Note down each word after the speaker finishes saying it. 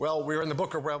Well, we're in the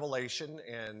book of Revelation,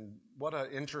 and what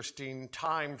an interesting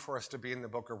time for us to be in the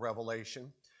book of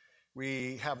Revelation.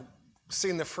 We have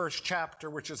seen the first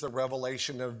chapter, which is the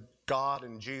revelation of God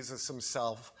and Jesus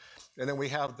himself. And then we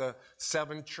have the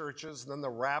seven churches, and then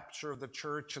the rapture of the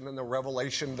church, and then the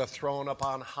revelation of the throne up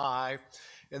on high.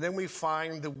 And then we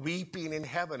find the weeping in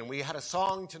heaven. And we had a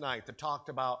song tonight that talked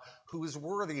about who is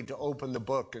worthy to open the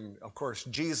book. And of course,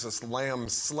 Jesus, Lamb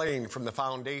slain from the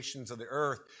foundations of the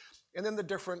earth. And then the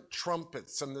different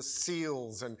trumpets and the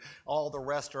seals and all the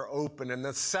rest are open. And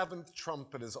the seventh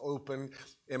trumpet is open.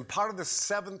 And part of the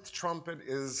seventh trumpet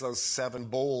is those seven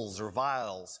bowls or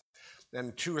vials.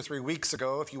 And 2 or 3 weeks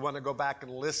ago, if you want to go back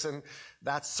and listen,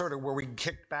 that's sort of where we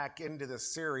kicked back into this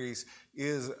series,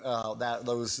 is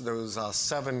those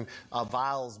seven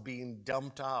vials being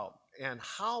dumped out. And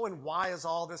how and why is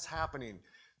all this happening?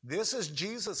 This is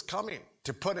Jesus coming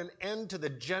to put an end to the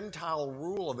Gentile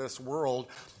rule of this world,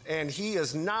 and he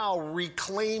is now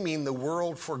reclaiming the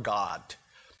world for God.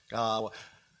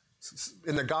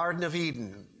 In the Garden of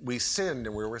Eden, we sinned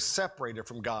and we were separated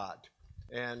from God.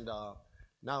 And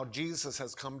now Jesus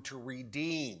has come to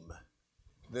redeem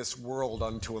this world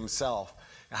unto himself.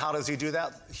 And how does he do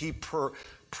that? He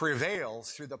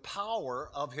prevails through the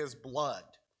power of his blood.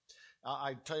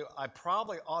 I tell you, I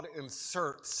probably ought to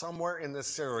insert somewhere in this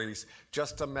series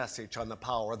just a message on the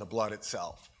power of the blood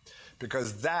itself,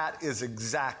 because that is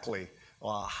exactly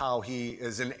how he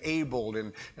is enabled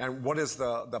and what is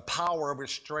the power of his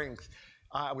strength.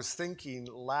 I was thinking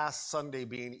last Sunday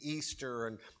being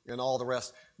Easter and all the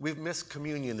rest, we've missed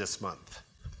communion this month.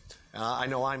 I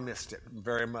know I missed it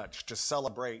very much, to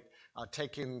celebrate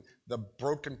taking the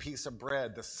broken piece of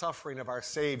bread, the suffering of our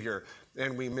Savior,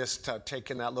 and we missed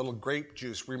taking that little grape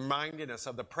juice, reminding us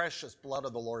of the precious blood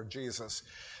of the Lord Jesus.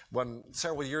 When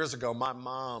several years ago, my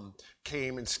mom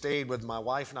came and stayed with my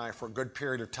wife and I for a good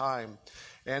period of time.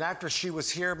 And after she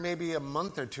was here, maybe a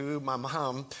month or two, my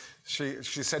mom, she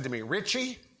said to me,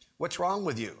 "Richie, what's wrong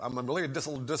with you? I'm really a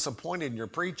little disappointed in your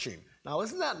preaching." Now,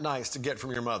 isn't that nice to get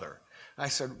from your mother? I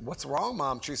said, "What's wrong,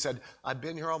 Mom?" She said, "I've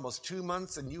been here almost 2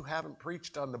 months and you haven't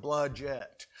preached on the blood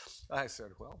yet." I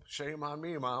said, "Well, shame on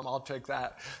me, Mom. I'll take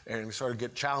that." And we sort of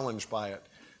get challenged by it.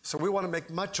 So we want to make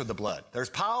much of the blood. There's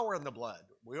power in the blood.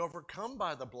 We overcome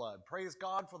by the blood. Praise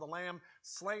God for the Lamb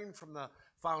slain from the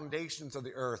foundations of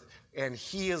the earth. And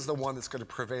he is the one that's going to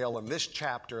prevail in this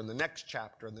chapter and the next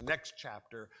chapter and the next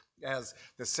chapter as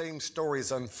the same story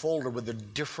is unfolded with a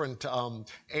different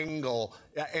angle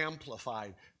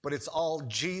amplified. But it's all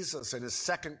Jesus and his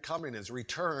second coming, his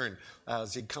return,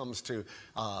 as he comes to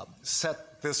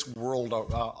set this world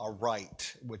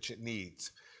aright, which it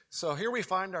needs. So here we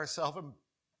find ourselves in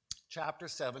chapter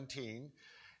 17.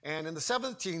 And in the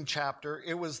 17th chapter,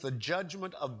 it was the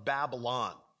judgment of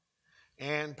Babylon.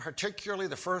 And particularly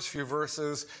the first few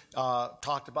verses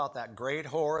talked about that great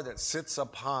whore that sits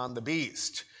upon the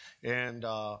beast. And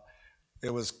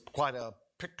it was quite a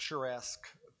picturesque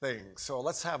thing. So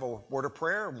let's have a word of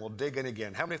prayer and we'll dig in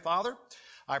again. Heavenly Father,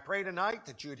 I pray tonight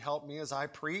that you'd help me as I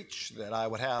preach, that I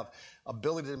would have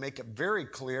ability to make it very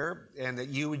clear, and that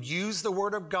you would use the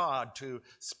word of God to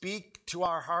speak to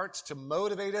our hearts, to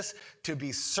motivate us to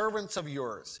be servants of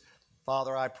yours.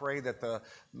 Father, I pray that the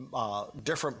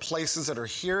different places that are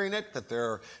hearing it, that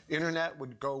their internet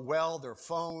would go well, their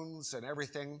phones and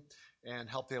everything, and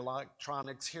help the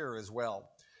electronics here as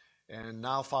well. And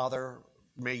now, Father,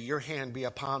 may your hand be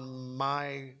upon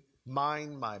my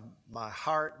mind, my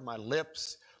heart, my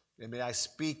lips, and may I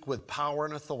speak with power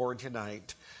and authority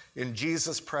tonight in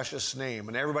Jesus' precious name.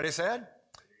 And everybody said,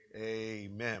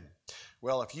 Amen.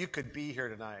 Well, if you could be here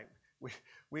tonight,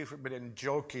 we've been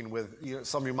joking with,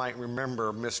 some of you might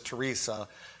remember Miss Teresa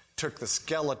took the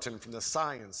skeleton from the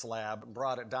science lab and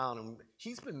brought it down. And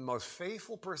he's been the most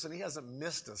faithful person. He hasn't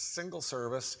missed a single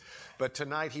service. But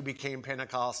tonight he became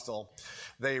Pentecostal.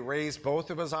 They raised both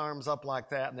of his arms up like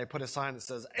that, and they put a sign that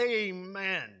says,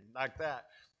 Amen, like that.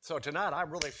 So tonight I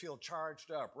really feel charged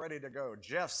up, ready to go.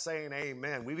 Jeff's saying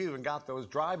amen. We've even got those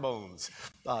dry bones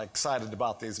excited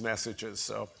about these messages.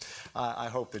 So I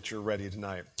hope that you're ready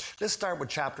tonight. Let's start with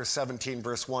chapter 17,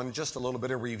 verse 1, just a little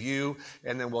bit of review,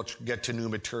 and then we'll get to new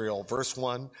material. Verse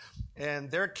 1,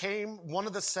 and there came one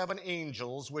of the seven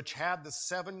angels which had the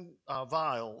seven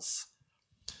vials,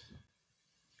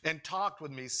 and talked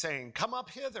with me, saying, Come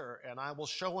up hither, and I will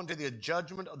show unto thee the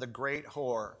judgment of the great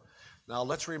whore. Now,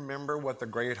 let's remember what the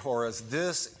great whore is.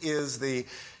 This is the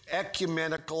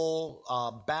ecumenical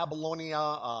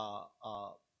Babylonia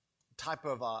type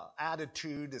of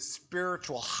attitude, the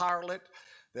spiritual harlot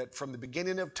that from the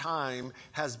beginning of time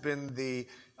has been the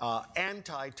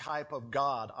anti-type of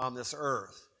God on this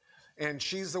earth. And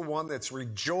she's the one that's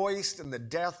rejoiced in the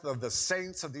death of the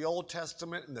saints of the Old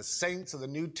Testament and the saints of the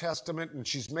New Testament. And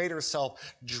she's made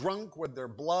herself drunk with their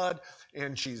blood.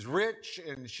 And she's rich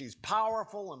and she's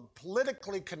powerful and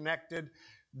politically connected.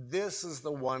 This is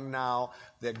the one now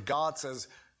that God says,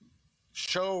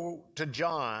 show to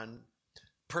John,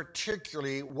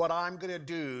 particularly what I'm going to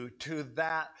do to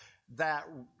that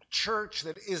church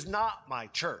that is not my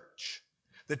church.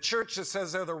 The church that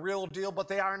says they're the real deal, but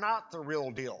they are not the real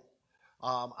deal.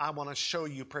 I want to show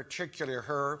you particularly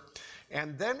her.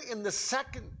 And then in the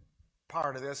second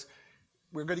part of this,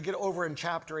 we're going to get over in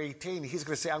chapter 18. He's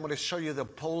going to say, I'm going to show you the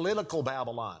political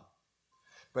Babylon.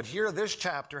 But here, this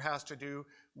chapter has to do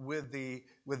with the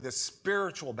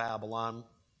spiritual Babylon,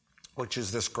 which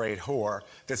is this great whore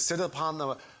that sits upon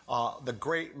the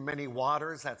great many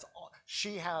waters.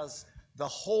 She has the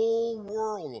whole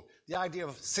world. The idea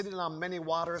of sitting on many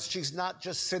waters, she's not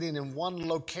just sitting in one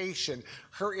location.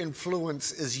 Her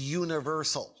influence is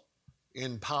universal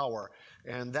in power.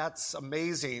 And that's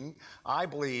amazing, I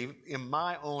believe, in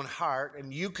my own heart.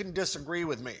 And you can disagree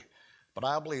with me, but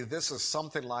I believe this is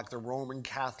something like the Roman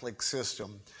Catholic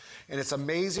system. And it's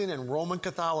amazing in Roman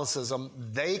Catholicism,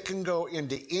 they can go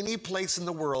into any place in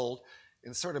the world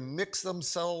and sort of mix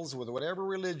themselves with whatever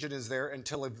religion is there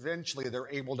until eventually they're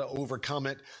able to overcome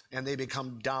it and they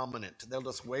become dominant. They'll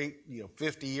just wait,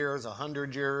 50 years,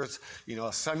 100 years,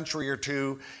 a century or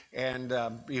two, and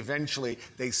eventually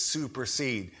they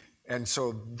supersede. And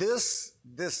so this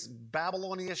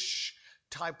Babylonish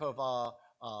type of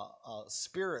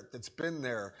spirit that's been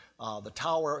there,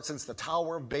 since the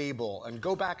Tower of Babel. And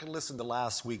go back and listen to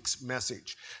last week's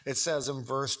message. It says in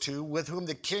verse 2, with whom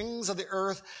the kings of the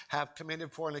earth have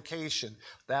committed fornication.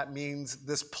 That means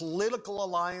this political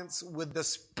alliance with the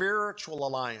spiritual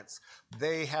alliance.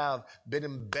 They have been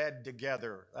in bed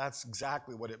together. That's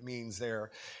exactly what it means there.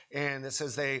 And it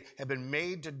says they have been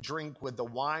made to drink with the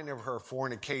wine of her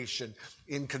fornication,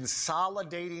 in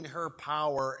consolidating her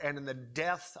power and in the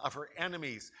death of her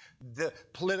enemies. The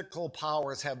political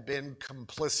powers have been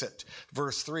complicit.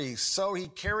 Verse 3, so he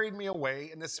carried me away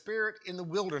in the spirit in the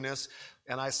wilderness,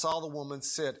 and I saw the woman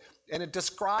sit. And it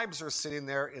describes her sitting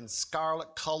there in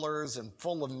scarlet colors and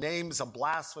full of names of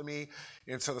blasphemy.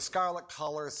 And so the scarlet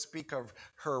colors speak of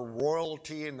her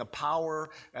royalty and the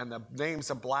power, and the names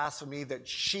of blasphemy that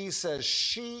she says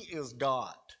she is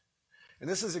God. And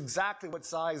this is exactly what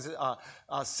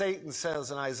Satan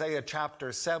says in Isaiah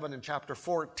chapter 7 and chapter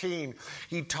 14.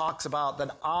 He talks about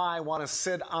that I want to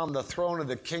sit on the throne of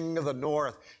the king of the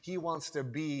north. He wants to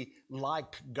be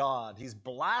like God. He's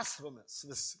blasphemous,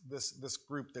 this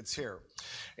group that's here.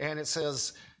 And it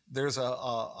says there's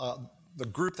the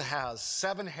group that has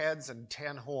 7 heads and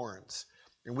 10 horns.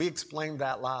 And we explained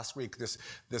that last week.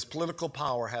 This political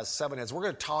power has 7 heads. We're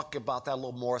going to talk about that a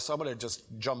little more, so I'm going to just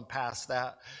jump past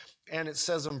that. And it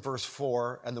says in verse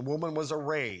 4, and the woman was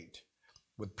arrayed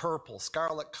with purple,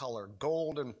 scarlet color,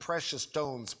 gold and precious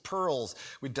stones, pearls.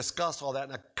 We discussed all that,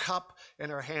 in a cup in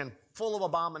her hand full of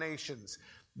abominations.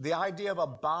 The idea of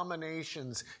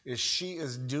abominations is she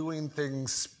is doing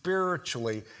things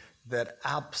spiritually that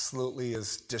absolutely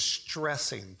is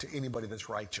distressing to anybody that's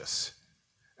righteous.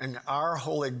 And our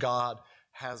holy God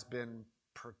has been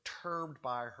perturbed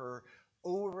by her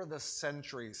over the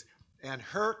centuries, and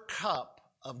her cup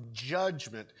of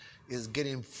judgment is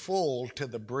getting full to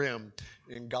the brim,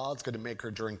 and God's going to make her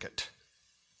drink it,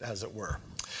 as it were.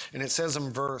 And it says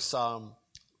in verse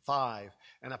 5,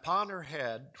 and upon her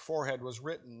forehead was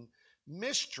written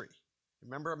mystery.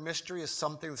 Remember, a mystery is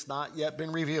something that's not yet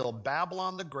been revealed.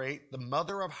 Babylon the Great, the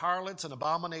mother of harlots and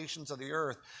abominations of the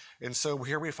earth. And so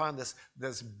here we find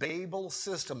this Babel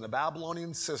system, the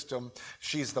Babylonian system.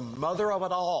 She's the mother of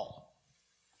it all.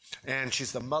 And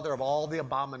she's the mother of all the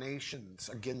abominations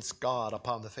against God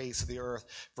upon the face of the earth.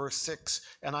 Verse 6,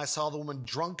 and I saw the woman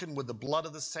drunken with the blood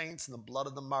of the saints and the blood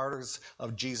of the martyrs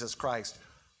of Jesus Christ.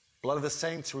 Blood of the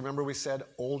saints, remember we said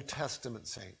Old Testament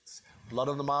saints. Blood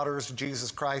of the martyrs of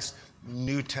Jesus Christ,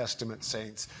 New Testament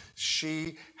saints.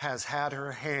 She has had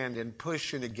her hand in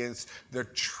pushing against the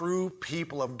true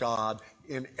people of God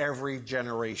in every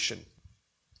generation.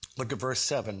 Look at verse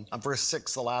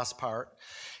 6, the last part.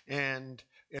 And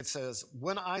it says,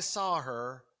 when I saw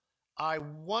her, I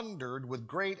wondered with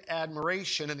great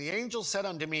admiration, and the angel said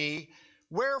unto me,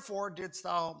 wherefore didst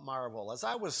thou marvel? As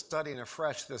I was studying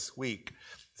afresh this week,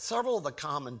 several of the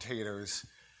commentators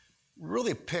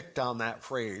really picked on that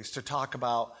phrase to talk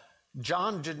about,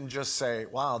 John didn't just say,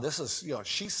 wow, this is,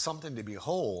 she's something to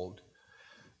behold.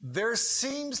 There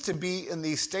seems to be in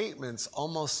these statements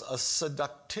almost a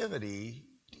seductivity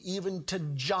even to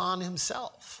John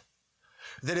himself.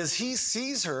 That as he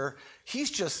sees her,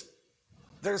 he's just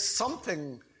there's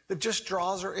something that just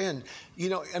draws her in. You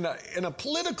know, in a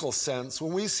political sense,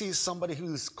 when we see somebody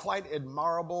who's quite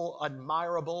admirable,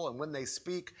 and when they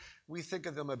speak, we think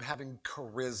of them as having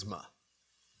charisma.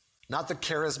 Not the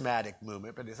charismatic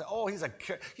movement, but they say, oh, he's a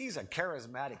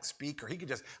charismatic speaker. He can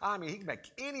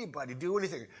make anybody do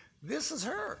anything. This is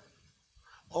her.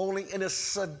 Only in a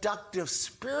seductive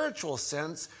spiritual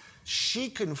sense, she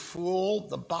can fool.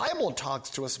 The Bible talks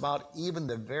to us about even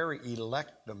the very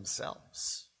elect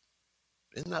themselves.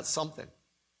 Isn't that something?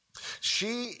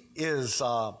 She is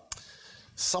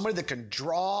somebody that can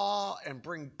draw and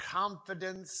bring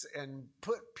confidence and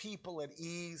put people at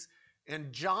ease.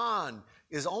 And John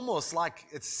is almost like,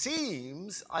 it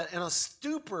seems, in a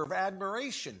stupor of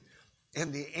admiration.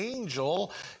 And the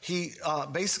angel, he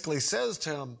basically says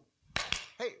to him,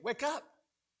 hey, wake up.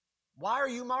 Why are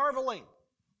you marveling?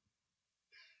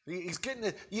 He's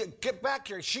get back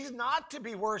here. She's not to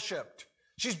be worshiped.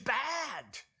 She's bad.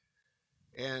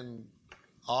 And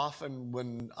often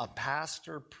when a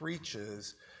pastor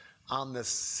preaches on the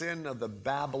sin of the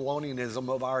Babylonianism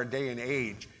of our day and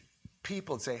age,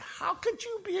 people say, how could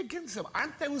you be against them?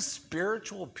 Aren't those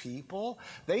spiritual people?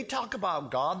 They talk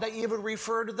about God. They even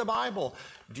refer to the Bible.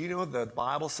 Do you know the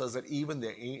Bible says that even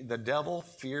the devil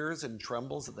fears and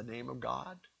trembles at the name of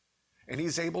God? And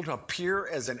he's able to appear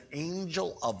as an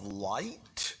angel of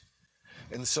light.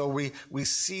 And so we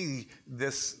see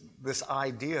this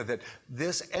idea that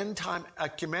this end-time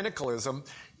ecumenicalism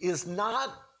is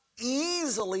not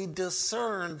easily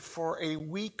discerned for a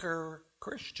weaker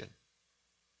Christian.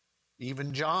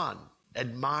 Even John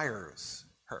admires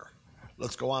her.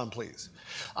 Let's go on, please.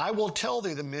 I will tell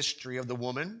thee the mystery of the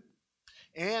woman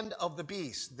and of the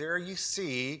beast. There you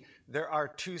see, there are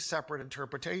two separate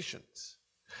interpretations.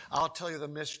 I'll tell you the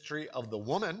mystery of the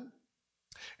woman,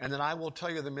 and then I will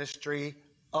tell you the mystery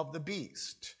of the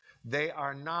beast. They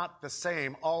are not the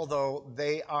same, although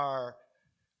they are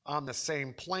on the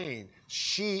same plane.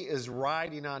 She is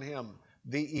riding on him.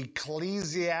 The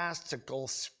ecclesiastical,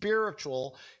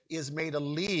 spiritual, is made a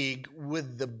league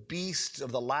with the beast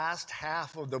of the last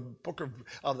half of the book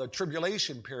of the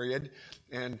tribulation period.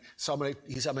 And so I'm going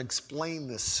to explain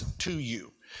this to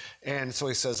you. And so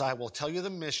he says, I will tell you the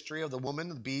mystery of the woman,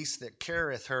 the beast that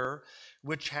carrieth her,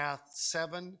 which hath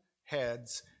 7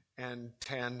 heads and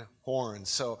 10 horns.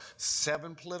 So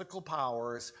 7 political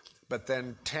powers, but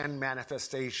then 10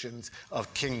 manifestations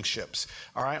of kingships.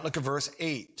 All right, look at verse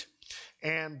 8.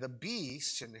 And the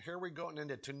beast, and here we're going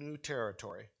into new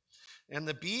territory. And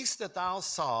the beast that thou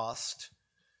sawest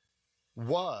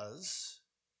was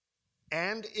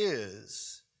and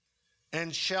is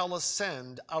and shall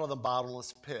ascend out of the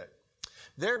bottomless pit.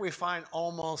 There we find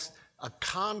almost a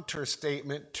counter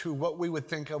statement to what we would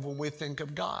think of when we think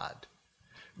of God.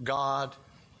 God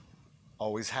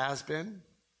always has been,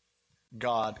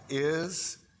 God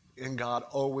is, and God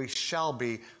always shall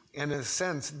be. And in a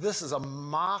sense, this is a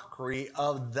mockery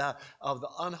of the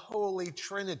unholy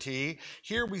Trinity.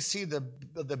 Here we see the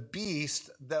beast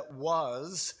that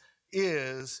was,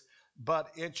 is,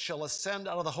 but it shall ascend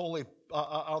out of the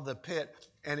out of the pit,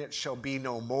 and it shall be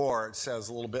no more, it says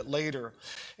a little bit later.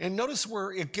 And notice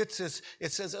where it gets this,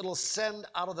 it says it'll ascend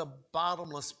out of the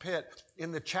bottomless pit.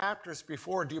 In the chapters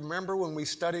before, do you remember when we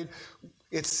studied,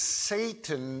 it's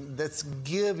Satan that's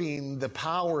giving the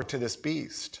power to this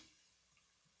beast.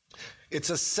 It's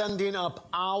ascending up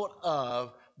out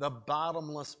of the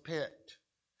bottomless pit.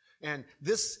 And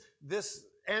this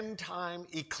end-time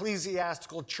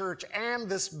ecclesiastical church and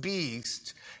this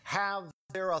beast have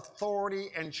their authority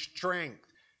and strength.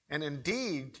 And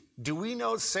indeed, do we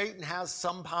know Satan has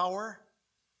some power?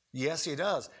 Yes, he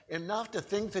does. Enough to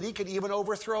think that he could even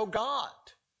overthrow God.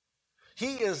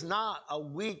 He is not a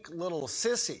weak little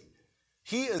sissy.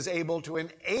 He is able to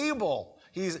enable.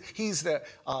 He's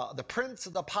the prince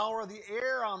of the power of the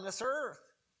air on this earth.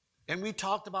 And we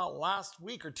talked about last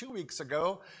week or 2 weeks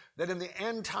ago that in the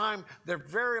end time, their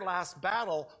very last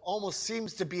battle almost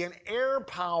seems to be an air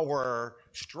power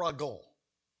struggle.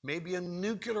 Maybe a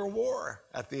nuclear war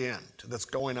at the end that's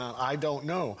going on. I don't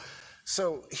know.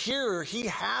 So here he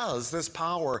has this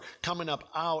power coming up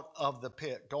out of the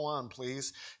pit. Go on,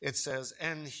 please. It says,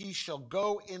 and he shall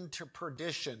go into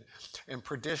perdition. And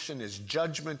perdition is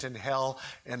judgment in hell.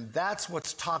 And that's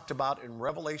what's talked about in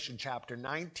Revelation chapter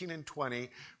 19 and 20,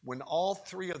 when all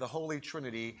 3 of the Holy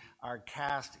Trinity are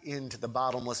cast into the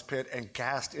bottomless pit and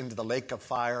cast into the lake of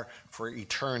fire for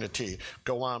eternity.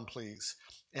 Go on, please.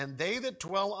 And they that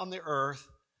dwell on the earth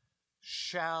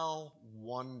shall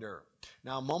wonder.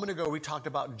 Now, a moment ago, we talked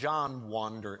about John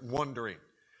wondering.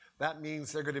 That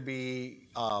means they're going to be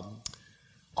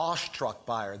awestruck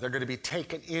by her. They're going to be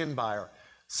taken in by her.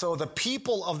 So the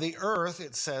people of the earth,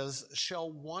 it says,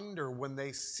 shall wonder when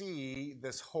they see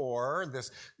this whore, this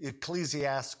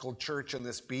ecclesiastical church and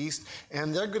this beast,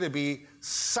 and they're going to be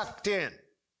sucked in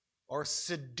or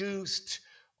seduced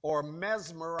or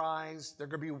mesmerized. They're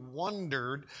going to be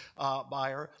wondered by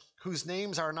her, whose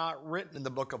names are not written in the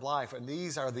book of life. And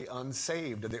these are the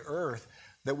unsaved of the earth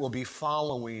that will be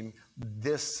following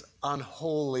this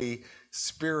unholy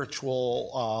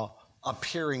spiritual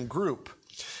appearing group.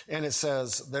 And it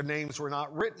says, their names were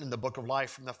not written in the book of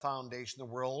life from the foundation of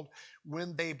the world,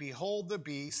 when they behold the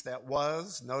beast that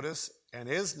was, notice, and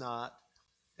is not,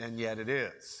 and yet it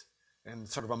is. And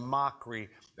sort of a mockery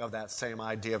of that same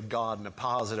idea of God in a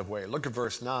positive way. Look at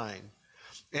verse 9.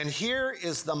 And here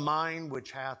is the mind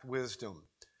which hath wisdom.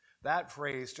 That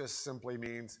phrase just simply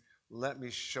means, let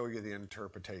me show you the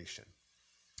interpretation.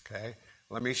 Okay?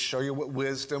 Let me show you what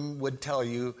wisdom would tell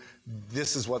you.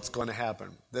 This is what's going to happen.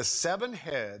 The 7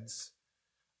 heads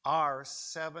are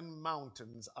 7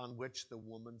 mountains on which the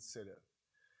woman sitteth.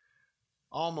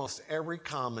 Almost every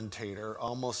commentator,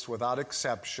 almost without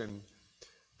exception,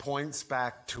 points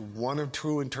back to one of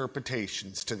 2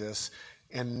 interpretations to this,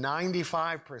 and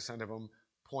 95% of them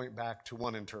point back to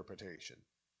one interpretation.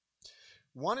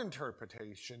 One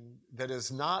interpretation that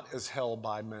is not as held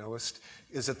by most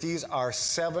is that these are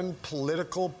 7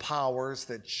 political powers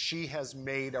that she has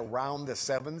made around the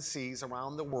 7 seas,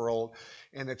 around the world,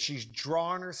 and that she's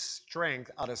drawn her strength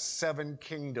out of 7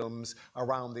 kingdoms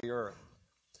around the earth.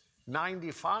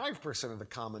 95% of the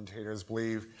commentators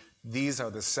believe these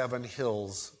are the 7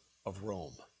 hills of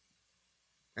Rome,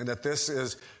 and that this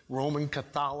is Roman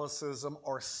Catholicism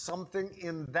or something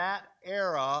in that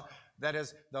era. That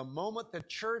is, the moment the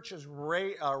church is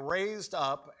raised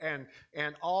up and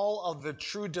all of the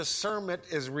true discernment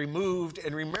is removed.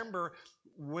 And remember,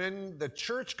 when the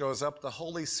church goes up, the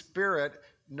Holy Spirit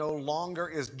no longer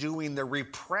is doing the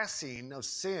repressing of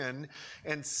sin,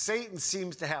 and Satan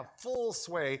seems to have full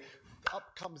sway.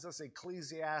 Up comes this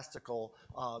ecclesiastical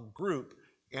group,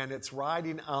 and it's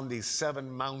riding on these 7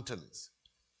 mountains.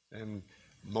 And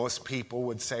most people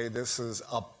would say this is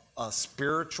a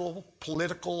spiritual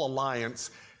political alliance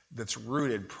that's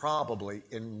rooted probably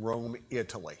in Rome,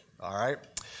 Italy. All right?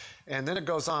 And then it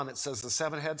goes on. It says, the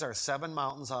 7 heads are 7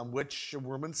 mountains on which a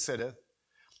woman sitteth.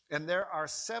 And there are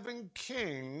 7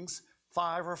 kings,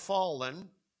 5 are fallen,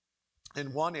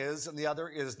 and 1 is, and the other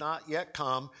is not yet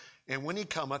come. And when he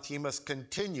cometh, he must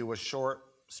continue a short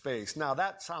space. Now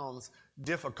that sounds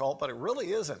difficult, but it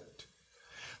really isn't.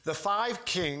 The 5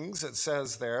 kings, it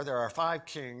says there are 5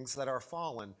 kings that are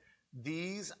fallen.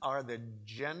 These are the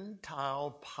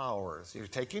Gentile powers. You're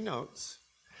taking notes.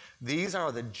 These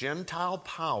are the Gentile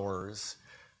powers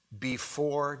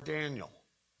before Daniel,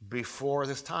 before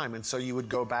this time. And so you would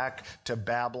go back to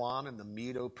Babylon and the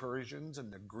Medo-Persians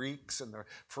and the Greeks and the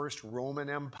first Roman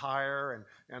Empire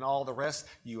and all the rest.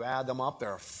 You add them up.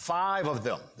 There are 5 of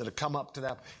them that have come up to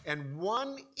that. And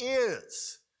one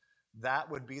is,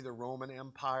 that would be the Roman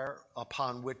Empire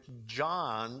upon which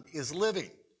John is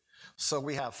living. So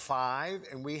we have 5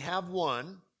 and we have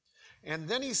 1. And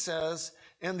then he says,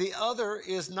 and the other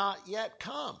is not yet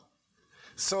come.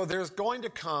 So there's going to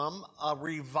come a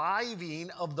reviving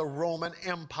of the Roman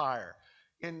Empire.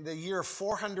 In the year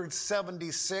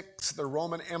 476, the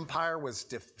Roman Empire was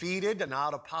defeated and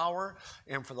out of power.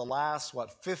 And for the last,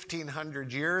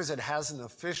 1,500 years, it hasn't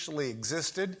officially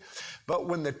existed. But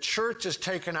when the church is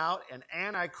taken out and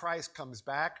Antichrist comes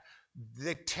back,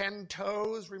 the 10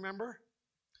 toes, remember,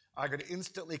 are going to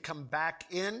instantly come back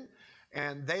in.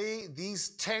 And these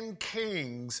 10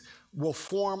 kings will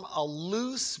form a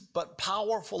loose but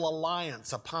powerful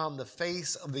alliance upon the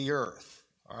face of the earth.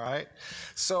 All right?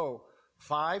 So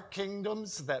 5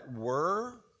 kingdoms that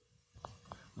were,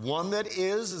 1 that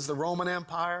is the Roman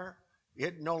Empire.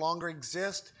 It no longer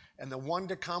exists. And the one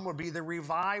to come would be the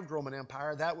revived Roman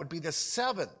Empire. That would be the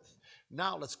 7th.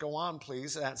 Now let's go on,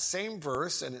 please. That same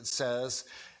verse, and it says,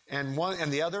 and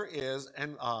the other is,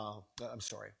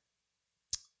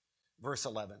 verse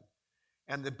 11.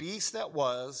 And the beast that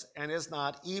was and is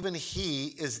not, even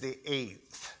he is the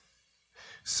 8th.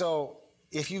 So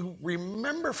if you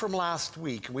remember from last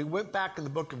week, we went back in the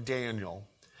book of Daniel,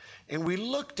 and we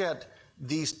looked at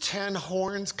these 10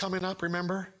 horns coming up,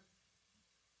 remember?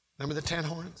 Remember the 10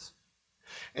 horns?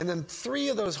 And then 3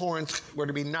 of those horns were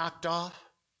to be knocked off,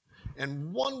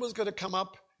 and 1 was going to come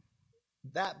up.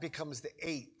 That becomes the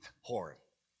 8th horn.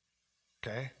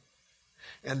 Okay?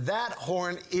 And that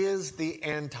horn is the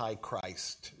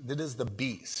Antichrist. That is the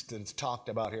beast, and it's talked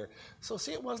about here. So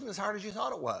see, it wasn't as hard as you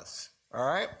thought it was. All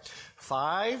right?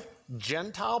 5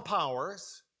 Gentile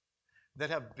powers that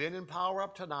have been in power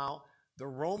up to now. The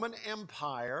Roman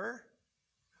Empire,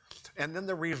 And then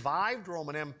the revived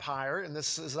Roman Empire, and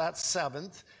this is that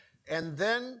seventh. And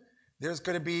then there's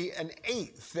going to be an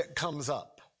eighth that comes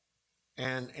up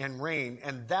and reign.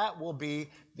 And that will be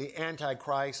the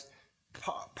Antichrist,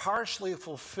 partially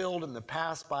fulfilled in the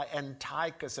past by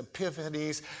Antiochus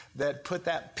Epiphanes that put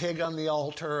that pig on the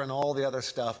altar and all the other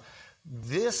stuff.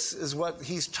 This is what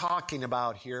he's talking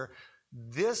about here.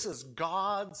 This is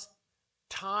God's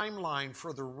timeline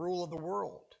for the rule of the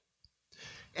world.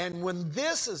 And when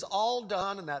this is all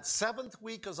done, and that seventh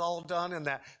week is all done, and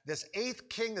that this eighth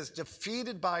king is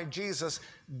defeated by Jesus,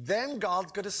 then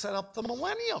God's going to set up the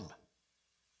millennium.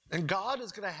 And God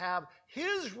is going to have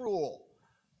his rule.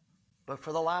 But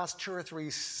for the last 2 or 3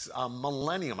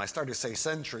 millennium, I started to say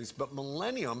centuries, but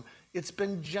millennium, it's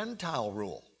been Gentile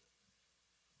rule.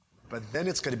 But then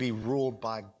it's going to be ruled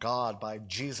by God, by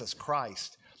Jesus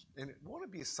Christ. And it won't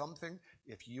it be something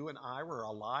if you and I were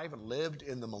alive and lived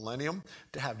in the millennium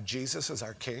to have Jesus as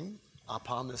our king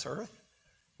upon this earth?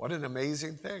 What an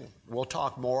amazing thing. We'll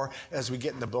talk more as we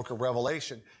get in the book of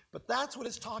Revelation. But that's what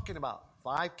it's talking about.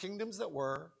 5 kingdoms that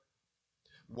were,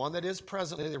 one that is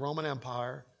presently the Roman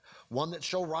Empire, one that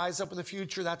shall rise up in the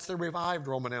future, that's the revived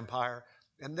Roman Empire,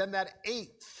 and then that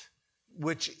eighth,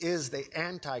 which is the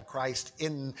Antichrist.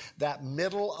 In that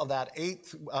middle of that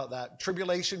eighth, that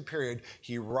tribulation period,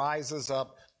 he rises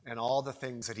up and all the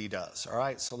things that he does. All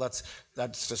right, so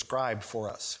that's described for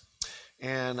us.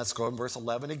 And let's go in verse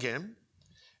 11 again.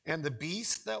 And the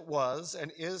beast that was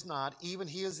and is not, even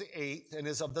he is the eighth, and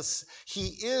he is of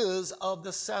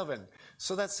the 7.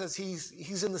 So that says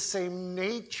he's in the same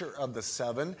nature of the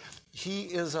 7. He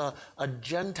is a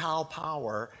Gentile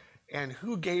power. And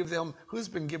who's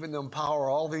been giving them power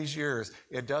all these years?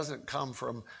 It doesn't come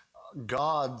from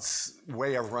God's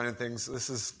way of running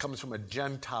things. Comes from a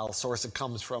Gentile source. It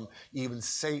comes from even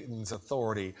Satan's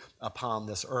authority upon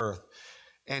this earth.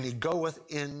 And he goeth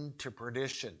into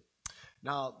perdition.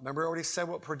 Now, remember I already said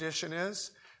what perdition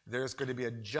is? There's going to be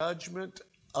a judgment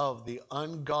of the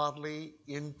ungodly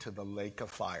into the lake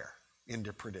of fire,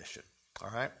 into perdition.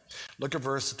 All right? Look at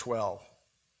verse 12.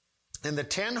 And the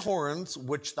 10 horns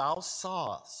which thou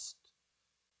sawest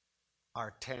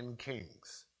are 10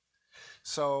 kings.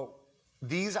 So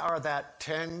these are that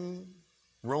 10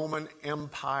 Roman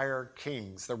Empire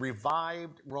kings, the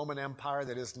revived Roman Empire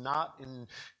that is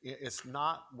it's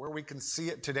not where we can see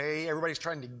it today. Everybody's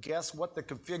trying to guess what the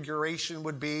configuration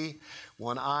would be.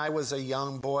 When I was a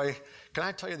young boy, can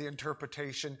I tell you the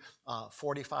interpretation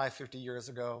 45, 50 years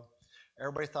ago?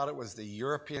 Everybody thought it was the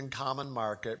European common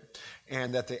market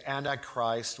and that the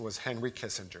Antichrist was Henry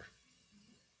Kissinger.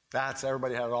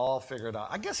 Everybody had it all figured out.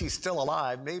 I guess he's still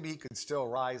alive. Maybe he could still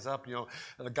rise up,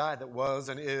 the guy that was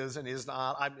and is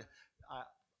not.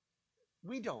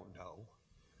 We don't know.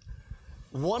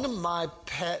 One of my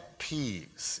pet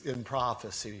peeves in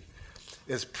prophecy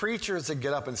is preachers that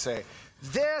get up and say,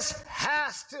 this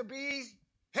has to be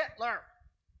Hitler.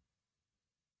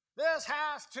 This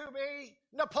has to be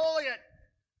Napoleon.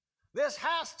 This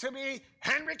has to be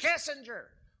Henry Kissinger.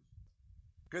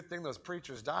 Good thing those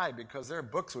preachers died because their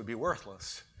books would be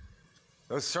worthless.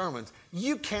 Those sermons.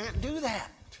 You can't do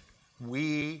that.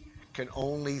 We can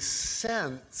only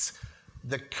sense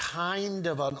the kind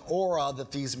of an aura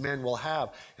that these men will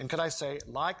have. And could I say,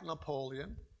 like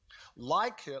Napoleon,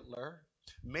 like Hitler,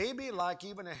 maybe like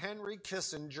even a Henry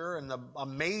Kissinger and the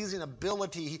amazing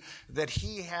ability that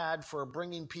he had for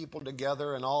bringing people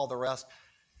together and all the rest,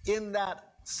 in that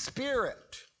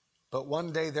spirit. But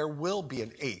one day there will be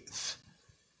an eighth.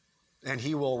 And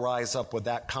he will rise up with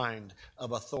that kind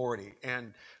of authority.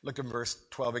 And look at verse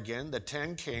 12 again. The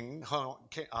 10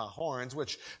 horns,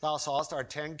 which thou sawest, are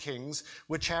 10 kings,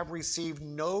 which have received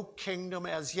no kingdom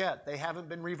as yet. They haven't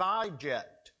been revived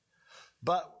yet,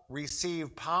 but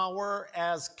receive power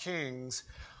as kings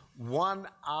 1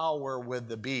 hour with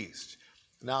the beast.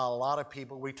 Now, a lot of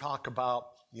people, we talk about,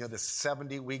 the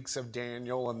 70 weeks of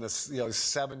Daniel and this,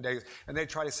 7 days, and they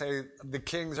try to say the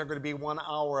kings are going to be 1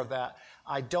 hour of that.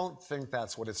 I don't think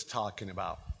that's what it's talking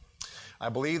about. I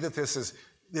believe that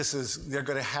they're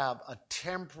going to have a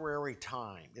temporary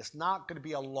time. It's not going to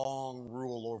be a long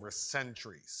rule over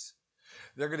centuries.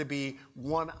 They're going to be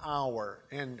 1 hour.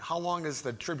 And how long is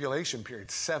the tribulation period?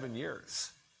 7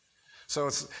 years. So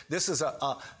this is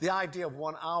the idea of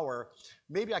 1 hour.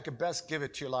 Maybe I could best give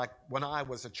it to you like when I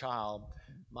was a child.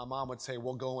 My mom would say,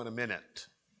 we'll go in a minute.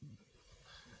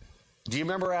 Do you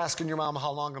remember asking your mom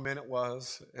how long a minute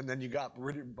was? And then you got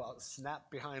really snapped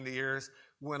behind the ears,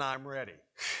 when I'm ready.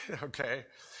 Okay?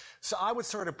 So I would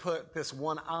sort of put this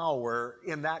 1 hour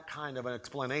in that kind of an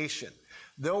explanation.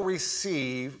 They'll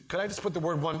receive, could I just put the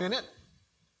word 1 minute?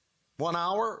 1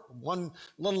 hour, one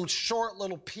little short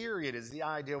little period is the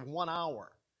idea of 1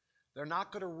 hour. They're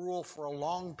not going to rule for a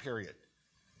long period,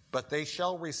 but they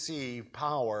shall receive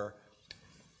power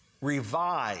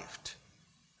revived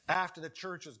after the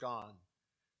church is gone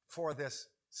for this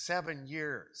 7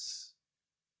 years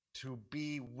to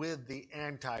be with the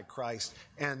Antichrist.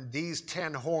 And these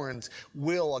 10 horns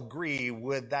will agree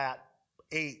with that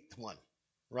 8th one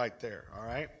right there, all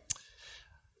right?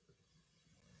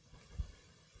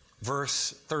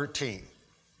 Verse 13.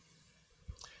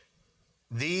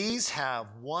 These have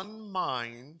one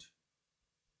mind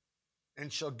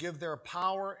and shall give their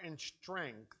power and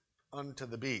strength unto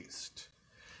the beast.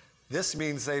 This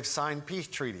means they've signed peace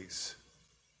treaties.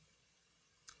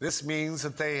 This means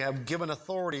that they have given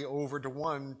authority over to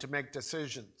one to make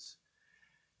decisions.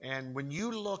 And when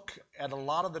you look at a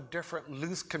lot of the different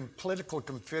loose political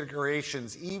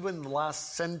configurations, even the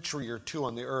last century or two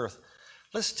on the earth,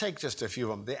 let's take just a few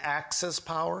of them. The Axis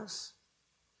powers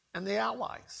and the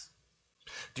Allies.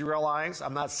 Do you realize,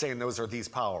 I'm not saying those are these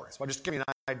powers, but I'm just giving you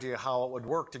an idea how it would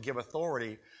work to give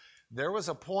authority. There was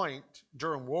a point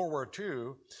during World War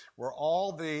II where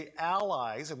all the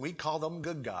Allies, and we call them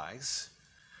good guys,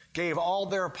 gave all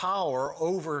their power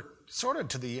over sort of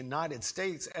to the United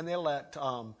States, and they let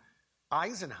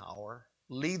Eisenhower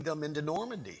lead them into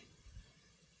Normandy.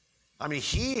 I mean,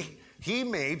 he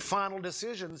made final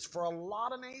decisions for a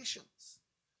lot of nations.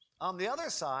 On the other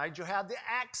side, you had the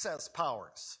Axis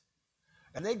powers,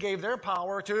 and they gave their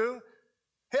power to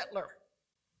Hitler.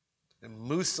 And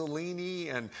Mussolini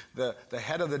and the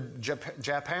head of the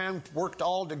Japan worked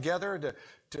all together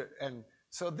and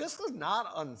so this was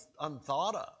not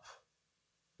unthought of.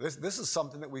 This is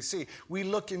something that we see. We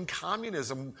look in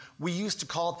communism, we used to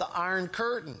call it the Iron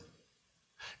Curtain.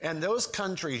 And those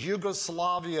countries,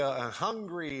 Yugoslavia and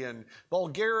Hungary and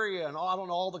Bulgaria and I don't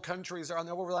know, all the countries around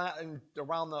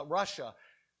Russia,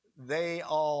 they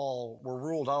all were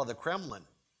ruled out of the Kremlin.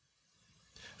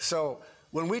 So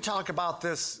when we talk about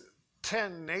this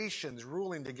 10 nations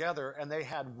ruling together and they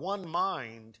had one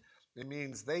mind, it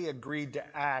means they agreed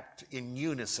to act in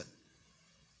unison.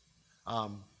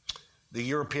 The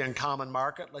European Common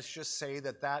Market, let's just say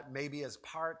that maybe as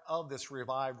part of this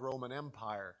revived Roman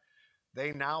Empire,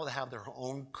 they now have their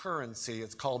own currency.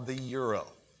 It's called the euro.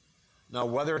 Now,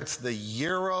 whether it's the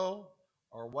euro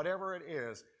or whatever it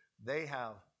is, they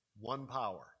have one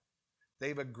power.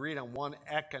 They've agreed on one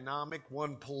economic,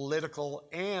 one political,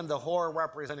 and the whole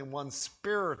representing one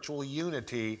spiritual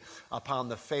unity upon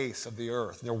the face of the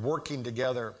earth. They're working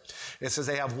together. It says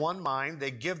they have one mind.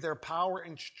 They give their power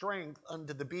and strength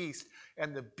unto the beast,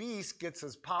 and the beast gets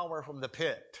his power from the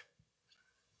pit.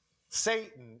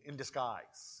 Satan in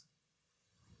disguise.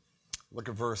 Look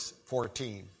at verse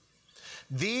 14.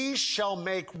 These shall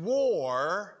make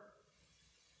war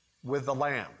with the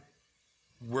Lamb.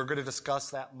 We're going to discuss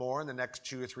that more in the next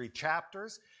 2 or 3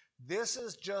 chapters. This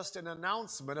is just an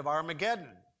announcement of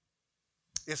Armageddon.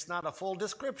 It's not a full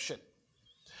description.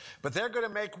 But they're going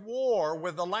to make war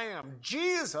with the Lamb.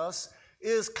 Jesus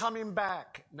is coming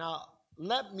back. Now,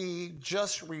 let me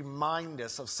just remind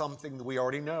us of something that we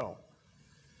already know.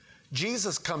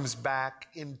 Jesus comes back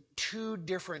in 2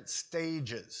 different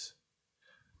stages.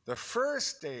 The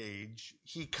first stage,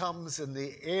 he comes in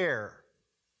the air.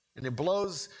 And he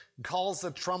blows, calls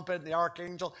the trumpet and the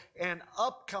archangel, and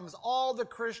up comes all the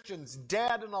Christians,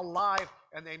 dead and alive,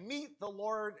 and they meet the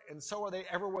Lord, and so are they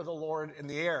ever with the Lord in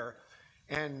the air.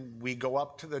 And we go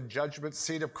up to the judgment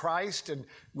seat of Christ, and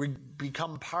we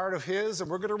become part of his,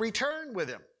 and we're going to return with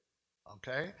him.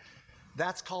 Okay?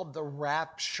 That's called the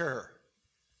rapture.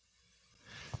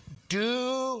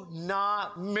 Do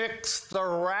not mix the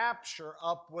rapture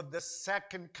up with the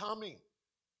second coming.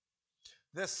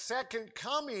 The second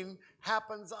coming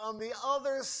happens on the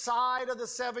other side of the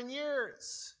 7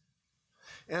 years.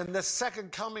 And the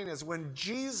second coming is when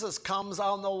Jesus comes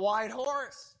on the white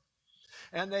horse.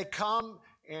 And they come,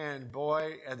 and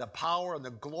boy, and the power and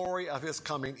the glory of his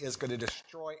coming is going to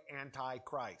destroy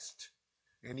Antichrist.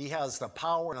 And he has the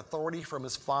power and authority from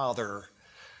his Father.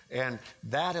 And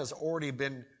that has already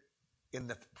been in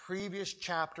the previous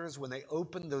chapters when they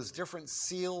opened those different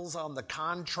seals on the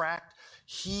contract.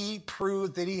 He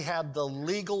proved that he had the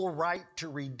legal right to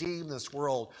redeem this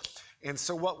world. And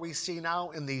so what we see now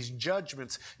in these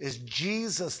judgments is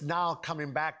Jesus now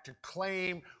coming back to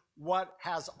claim what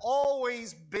has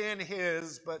always been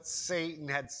his, but Satan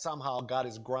had somehow got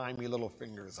his grimy little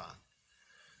fingers on.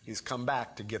 He's come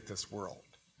back to get this world.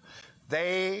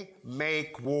 They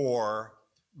make war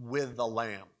with the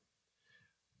Lamb.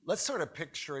 Let's sort of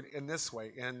picture it in this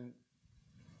way. In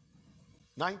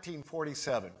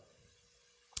 1947,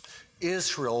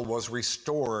 Israel was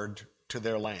restored to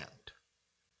their land.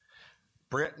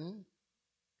 Britain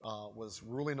was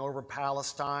ruling over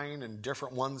Palestine, and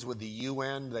different ones with the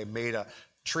UN. They made a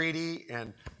treaty,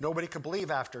 and nobody could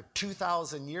believe after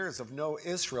 2,000 years of no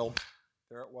Israel,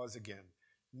 there it was again.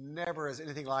 Never has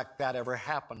anything like that ever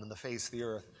happened on the face of the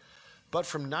earth. But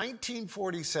from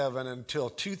 1947 until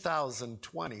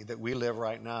 2020 that we live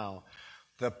right now,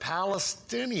 the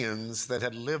Palestinians that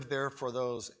had lived there for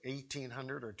those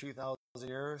 1,800 or 2,000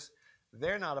 years,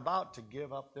 they're not about to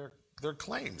give up their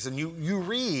claims. And you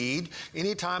read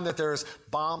anytime that there's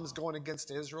bombs going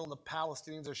against Israel and the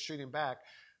Palestinians are shooting back,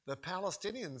 the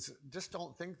Palestinians just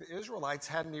don't think the Israelites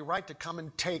had any right to come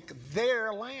and take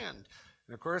their land.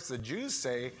 And of course, the Jews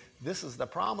say this is the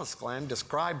promised land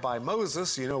described by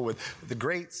Moses, with the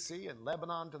Great Sea and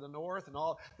Lebanon to the north and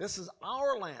all. This is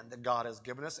our land that God has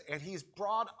given us, and he's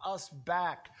brought us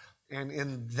back. And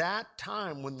in that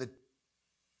time when the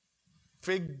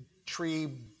fig tree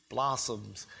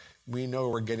blossoms, we know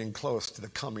we're getting close to the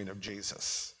coming of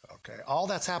Jesus. Okay, all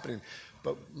that's happening.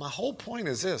 But my whole point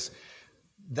is this: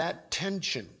 that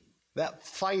tension, that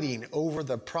fighting over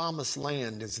the promised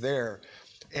land is there.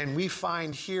 And we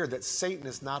find here that Satan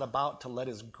is not about to let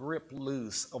his grip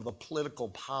loose of the political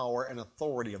power and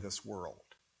authority of this world.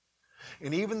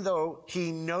 And even though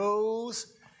he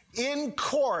knows in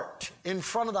court, in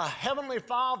front of the Heavenly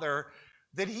Father,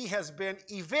 that he has been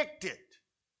evicted,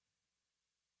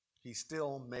 he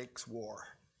still makes war.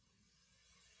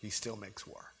 He still makes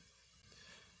war.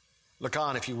 Look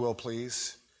on, if you will,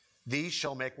 please. These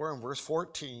shall make war, in verse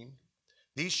 14,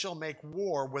 these shall make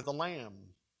war with the Lamb,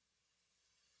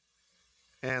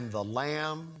 and the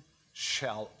Lamb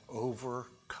shall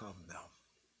overcome them.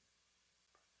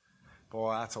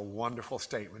 Boy, that's a wonderful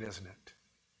statement, isn't it?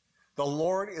 The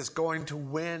Lord is going to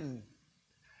win.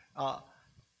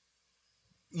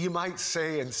 You might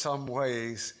say in some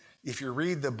ways, if you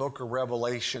read the book of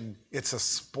Revelation, it's a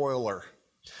spoiler,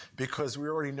 because we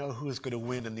already know who's going to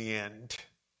win in the end.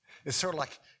 It's sort of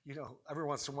like, every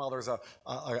once in a while there's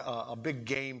a big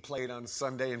game played on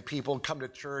Sunday, and people come to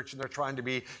church and they're trying to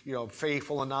be,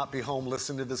 faithful and not be home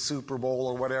listening to the Super Bowl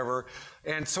or whatever.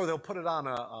 And so they'll put it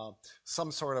on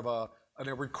some sort of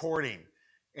a recording.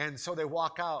 And so they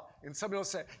walk out and somebody will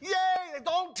say, "Yay,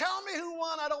 don't tell me who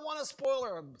won. I don't want a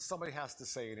spoiler." Somebody has to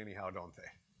say it anyhow, don't they?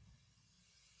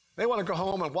 They want to go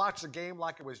home and watch the game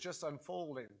like it was just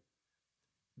unfolding.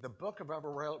 The book of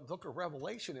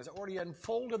Revelation has already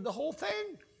unfolded the whole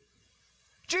thing.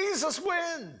 Jesus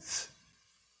wins.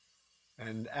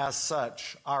 And as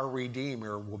such, our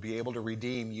Redeemer will be able to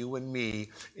redeem you and me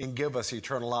and give us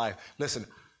eternal life. Listen,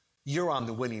 you're on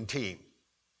the winning team.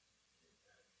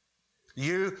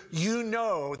 You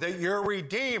know that your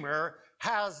Redeemer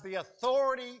has the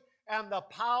authority and the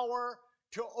power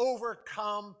to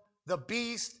overcome the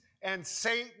beast and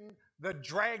Satan, the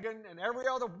dragon, and every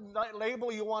other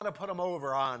label you want to put him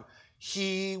over on.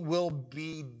 He will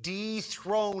be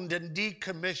dethroned and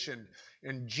decommissioned,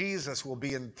 and Jesus will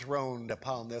be enthroned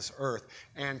upon this earth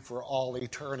and for all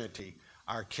eternity.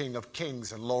 Our King of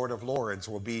Kings and Lord of Lords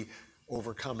will be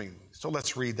overcoming. So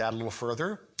let's read that a little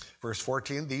further. Verse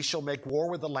 14, these shall make war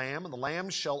with the Lamb, and the Lamb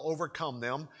shall overcome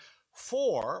them,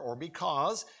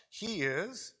 because he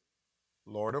is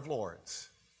Lord of Lords.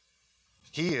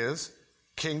 He is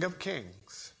King of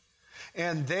Kings.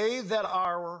 And they that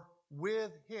are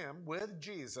with him, with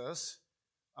Jesus,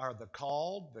 are the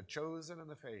called, the chosen, and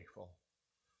the faithful.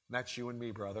 And that's you and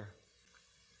me, brother.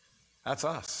 That's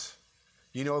us.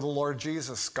 You know the Lord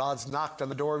Jesus. God's knocked on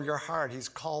the door of your heart. He's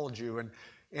called you.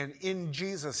 And in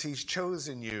Jesus, he's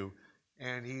chosen you.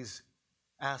 And he's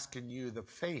asking you, the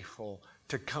faithful,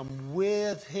 to come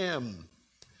with him.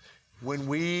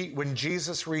 When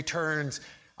Jesus returns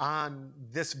on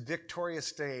this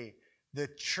victorious day, the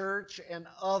church and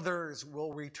others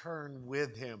will return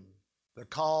with him. The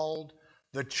called,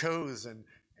 the chosen,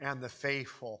 and the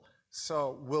faithful.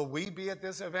 So will we be at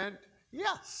this event?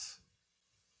 Yes.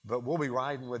 But we'll be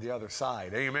riding with the other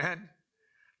side. Amen?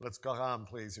 Let's go on,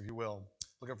 please, if you will.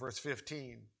 Look at verse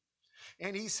 15.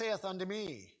 And he saith unto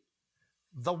me,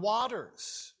 the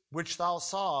waters which thou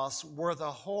sawest where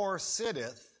the whore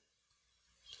sitteth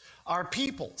are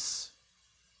peoples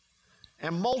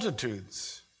and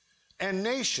multitudes and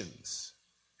nations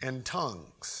and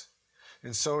tongues.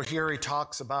 And so here he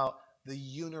talks about the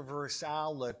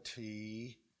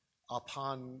universality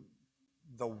upon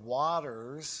the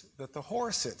waters that the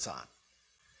whore sits on.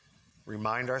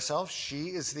 Remind ourselves, she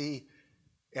is the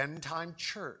end-time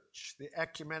church, the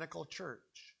ecumenical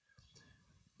church.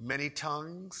 Many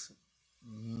tongues,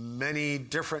 many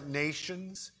different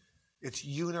nations. It's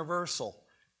universal.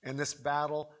 And this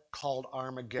battle called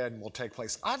Armageddon will take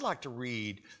place. I'd like to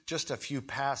read just a few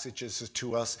passages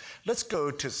to us. Let's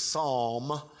go to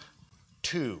Psalm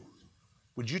 2.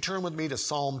 Would you turn with me to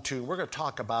Psalm 2? We're going to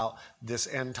talk about this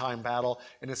end time battle,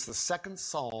 and it's the second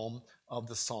psalm of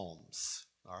the Psalms.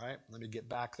 All right, let me get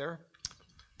back there.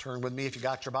 Turn with me if you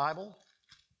got your Bible.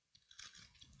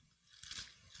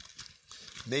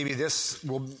 Maybe this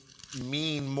will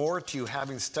mean more to you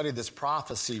having studied this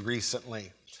prophecy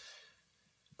recently.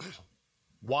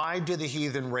 Why do the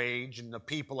heathen rage and the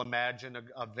people imagine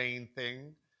a vain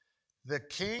thing? The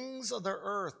kings of the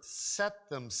earth set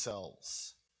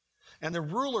themselves, and the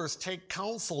rulers take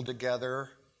counsel together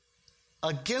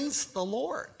against the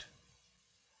Lord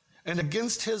and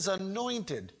against his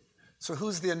anointed. So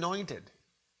who's the anointed?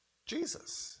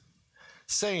 Jesus.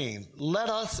 Saying, let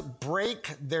us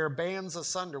break their bands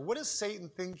asunder. What does Satan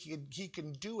think he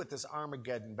can do with this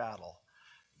Armageddon battle?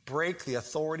 Break the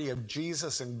authority of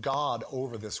Jesus and God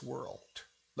over this world.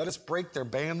 Let us break their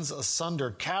bands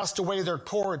asunder, cast away their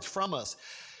cords from us.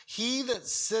 He that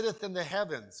sitteth in the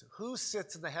heavens, who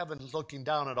sits in the heavens looking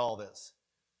down at all this?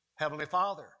 Heavenly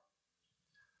Father,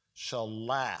 shall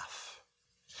laugh,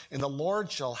 and the Lord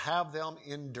shall have them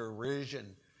in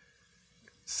derision.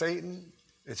 Satan,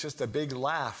 it's just a big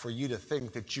laugh for you to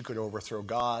think that you could overthrow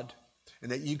God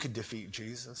and that you could defeat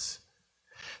Jesus.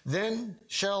 Then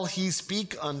shall he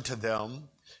speak unto them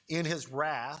in his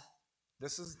wrath.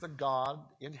 This is the God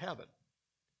in heaven.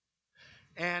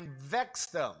 And vex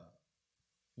them.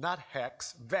 Not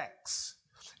hex, vex.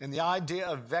 And the idea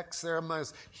of vex there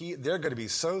is they're going to be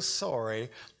so sorry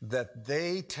that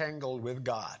they tangled with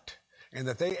God and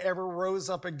that they ever rose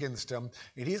up against him,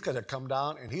 and he's going to come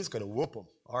down and he's going to whoop them.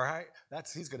 All right?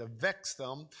 He's going to vex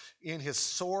them in his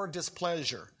sore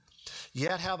displeasure.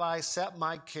 Yet have I set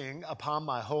my king upon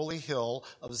my holy hill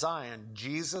of Zion.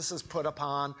 Jesus is put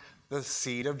upon the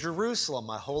seat of Jerusalem,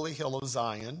 my holy hill of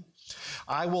Zion.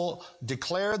 I will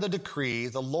declare the decree.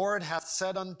 The Lord hath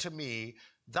said unto me,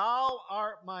 thou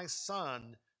art my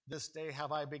son. This day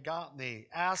have I begotten thee.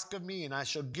 Ask of me, and I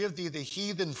shall give thee the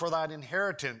heathen for thine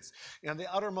inheritance, and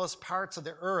the uttermost parts of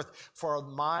the earth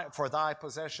for thy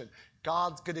possession.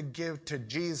 God's going to give to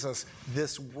Jesus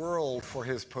this world for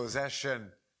his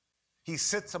possession. He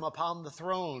sits him upon the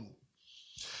throne.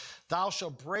 Thou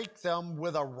shalt break them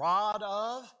with a rod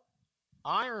of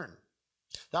iron.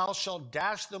 Thou shalt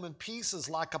dash them in pieces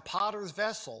like a potter's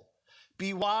vessel.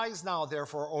 Be wise now,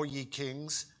 therefore, O ye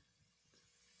kings.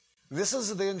 This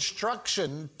is the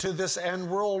instruction to this end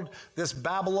world, this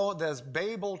Babylon, this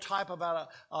Babel type of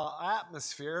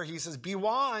atmosphere. He says, be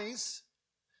wise,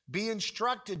 be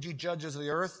instructed, ye judges of the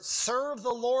earth. Serve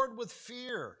the Lord with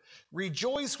fear.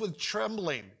 Rejoice with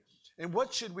trembling. And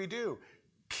what should we do?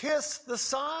 Kiss the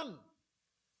Son.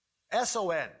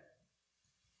 S-O-N.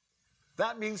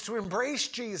 That means to embrace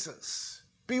Jesus.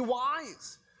 Be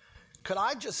wise. Could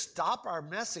I just stop our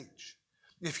message?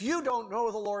 If you don't know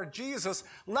the Lord Jesus,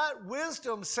 let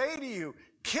wisdom say to you,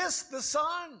 kiss the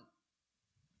Son.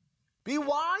 Be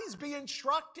wise, be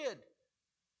instructed.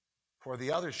 For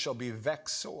the others shall be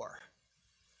vexed sore,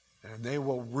 and they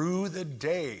will rue the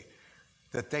day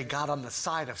that they got on the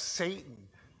side of Satan,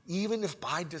 even if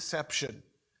by deception.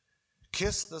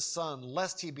 Kiss the Son,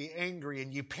 lest he be angry,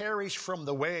 and ye perish from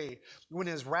the way, when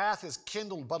his wrath is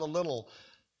kindled but a little.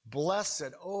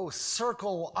 Blessed,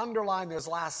 underline those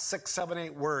last 6, 7,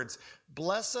 8 words.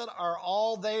 Blessed are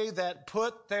all they that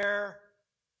put their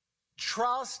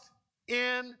trust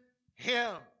in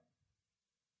him.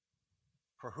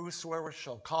 For whosoever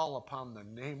shall call upon the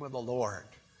name of the Lord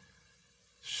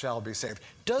shall be saved.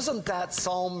 Doesn't that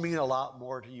psalm mean a lot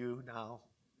more to you now,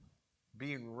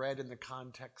 being read in the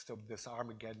context of this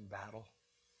Armageddon battle?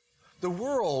 The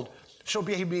world shall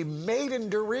be made in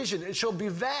derision. It shall be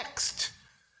vexed.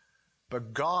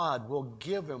 But God will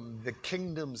give him the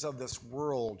kingdoms of this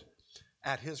world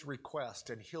at his request,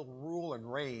 and he'll rule and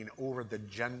reign over the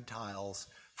Gentiles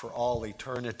for all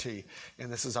eternity. And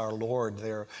this is our Lord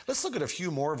there. Let's look at a few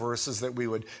more verses that we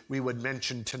would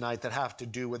mention tonight that have to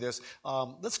do with this.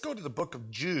 Let's go to the book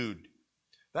of Jude.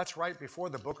 That's right before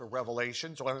the book of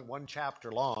Revelation, so only one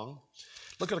chapter long.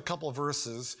 Look at a couple of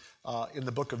verses in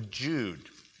the book of Jude.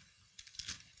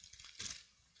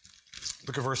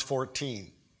 Look at verse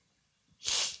 14.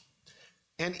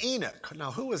 And Enoch. Now,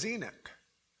 who was Enoch?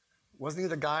 Wasn't he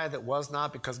the guy that was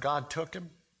not because God took him?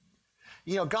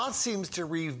 You know, God seems to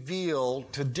reveal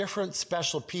to different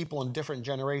special people in different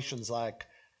generations, like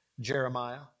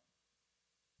Jeremiah,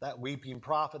 that weeping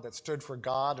prophet that stood for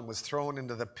God and was thrown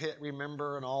into the pit,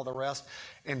 remember, and all the rest.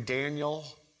 And Daniel,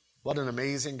 what an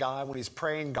amazing guy. When he's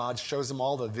praying, God shows him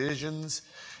all the visions.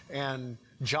 And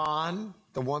John,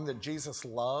 the one that Jesus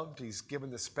loved, he's given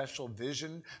the special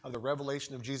vision of the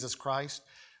revelation of Jesus Christ.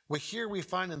 Well, here we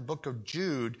find in the book of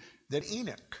Jude that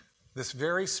Enoch, this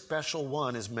very special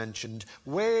one, is mentioned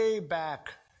way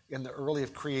back in the early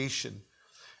of creation.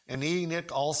 And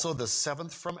Enoch, also the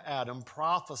seventh from Adam,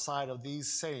 prophesied of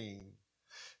these, saying,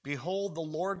 Behold, the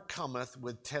Lord cometh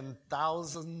with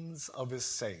 10,000s of his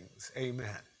saints.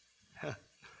 Amen.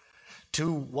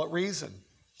 To what reason?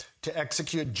 To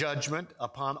execute judgment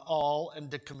upon all, and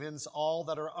to convince all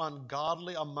that are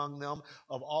ungodly among them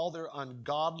of all their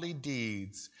ungodly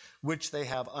deeds, which they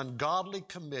have ungodly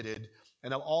committed,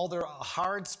 and of all their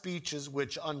hard speeches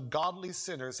which ungodly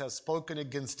sinners have spoken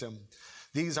against him.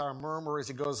 These are murmurers.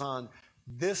 He goes on.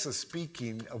 This is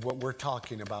speaking of what we're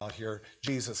talking about here,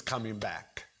 Jesus coming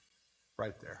back,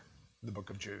 right there in the book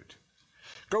of Jude.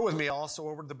 Go with me also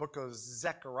over to the book of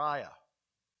Zechariah.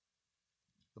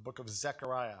 The book of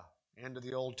Zechariah, end of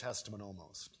the Old Testament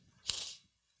almost.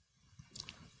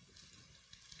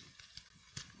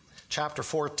 Chapter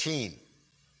 14.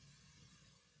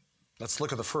 Let's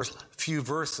look at the first few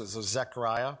verses of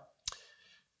Zechariah.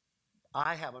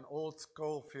 I have an old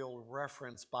Schofield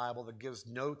Reference Bible that gives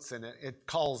notes in it. It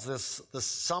calls this the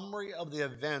summary of the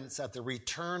events at the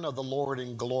return of the Lord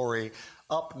in glory,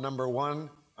 up number 1,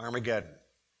 Armageddon.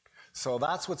 So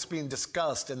that's what's being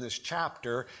discussed in this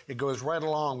chapter. It goes right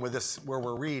along with this where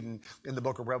we're reading in the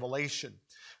book of Revelation.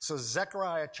 So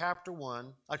Zechariah chapter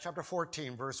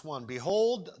 14, verse 1.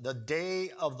 Behold, the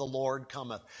day of the Lord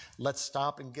cometh. Let's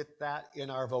stop and get that in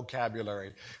our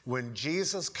vocabulary. When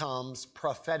Jesus comes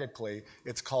prophetically,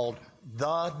 it's called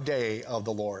the day of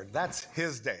the Lord. That's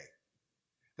his day.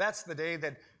 That's the day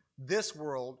that this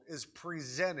world is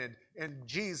presented and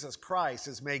Jesus Christ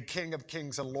is made King of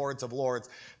Kings and Lords of Lords.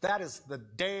 That is the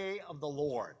day of the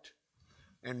Lord.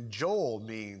 And Joel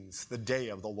means the day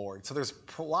of the Lord. So there's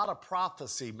a lot of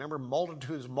prophecy. Remember,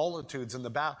 multitudes in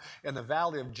the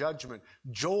valley of judgment.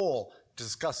 Joel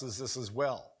discusses this as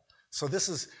well. So this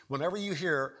is, whenever you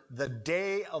hear the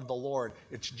day of the Lord,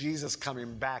 it's Jesus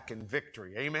coming back in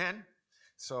victory. Amen?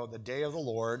 So the day of the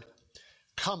Lord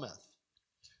cometh.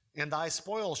 And thy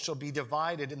spoils shall be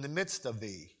divided in the midst of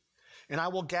thee. And I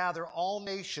will gather all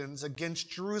nations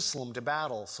against Jerusalem to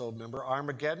battle. So remember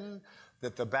Armageddon,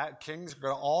 that the kings are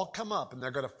going to all come up and they're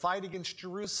going to fight against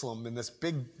Jerusalem in this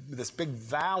big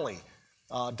valley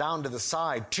down to the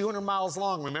side, 200 miles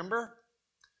long, remember?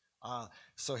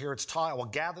 So here it's taught, I will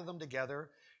gather them together.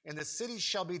 And the cities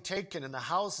shall be taken, and the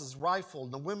houses rifled,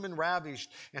 and the women ravished,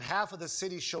 and half of the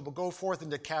city shall go forth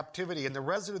into captivity, and the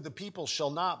residue of the people shall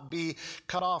not be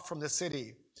cut off from the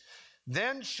city.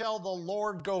 Then shall the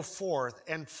Lord go forth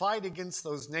and fight against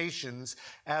those nations,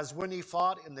 as when he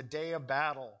fought in the day of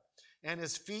battle. And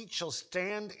his feet shall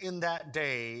stand in that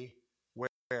day,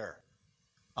 where?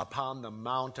 Upon the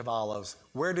Mount of Olives.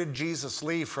 Where did Jesus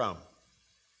leave from?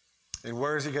 And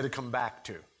where is he going to come back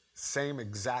to? Same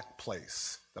exact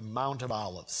place, the Mount of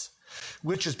Olives,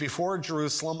 which is before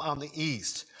Jerusalem on the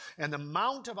east. And the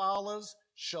Mount of Olives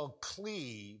shall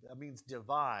cleave, that means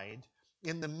divide,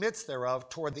 in the midst thereof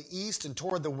toward the east and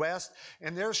toward the west.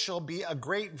 And there shall be a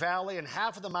great valley, and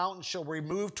half of the mountain shall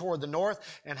remove toward the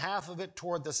north, and half of it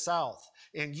toward the south.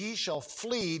 And ye shall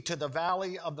flee to the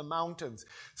valley of the mountains.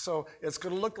 So it's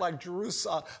going to look like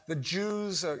Jerusalem. The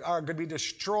Jews are going to be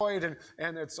destroyed,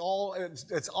 and it's all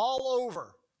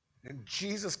over. And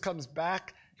Jesus comes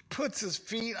back, puts his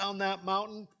feet on that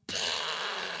mountain.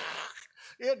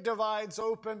 It divides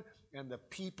open, and the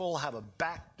people have a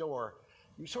back door.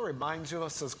 It sort of reminds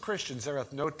us as Christians, there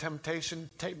hath no temptation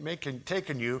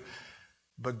taken you,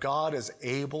 but God is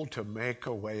able to make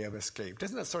a way of escape.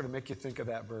 Doesn't that sort of make you think of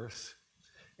that verse?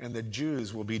 And the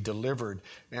Jews will be delivered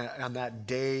on that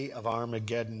day of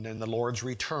Armageddon and the Lord's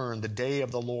return, the day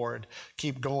of the Lord.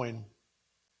 Keep going.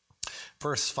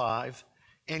 Verse 5.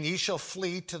 And ye shall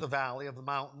flee to the valley of the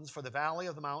mountains, for the valley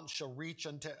of the mountains shall reach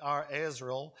unto our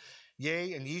Israel.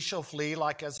 Yea, and ye shall flee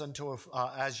like as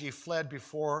ye fled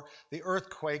before the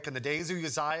earthquake in the days of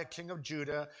Uzziah, king of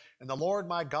Judah. And the Lord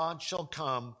my God shall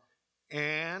come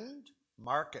and,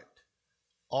 mark it,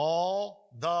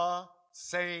 all the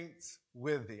saints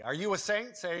with thee. Are you a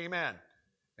saint? Say amen.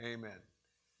 Amen.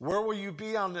 Where will you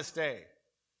be on this day?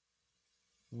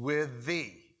 With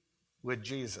thee, with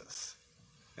Jesus.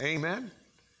 Amen.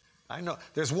 I know.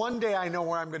 There's one day I know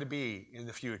where I'm going to be in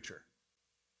the future.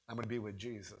 I'm going to be with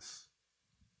Jesus.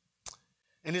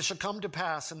 And it shall come to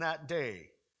pass in that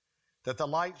day that the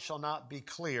light shall not be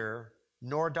clear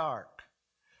nor dark,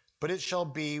 but it shall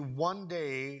be one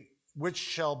day which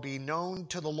shall be known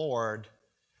to the Lord,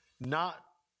 not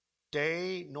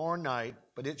day nor night,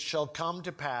 but it shall come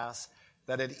to pass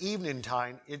that at evening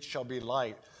time it shall be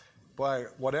light.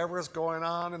 But whatever is going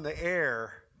on in the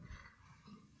air,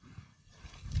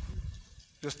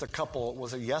 just a couple,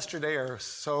 was it yesterday or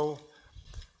so,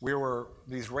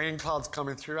 these rain clouds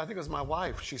coming through. I think it was my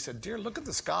wife. She said, "Dear, look at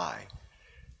the sky."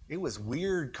 It was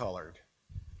weird colored.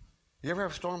 You ever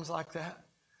have storms like that?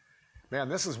 Man,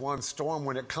 this is one storm.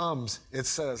 When it comes, it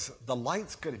says the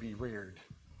light's going to be weird.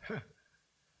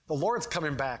 The Lord's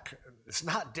coming back. It's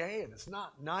not day and it's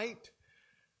not night.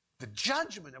 The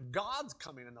judgment of God's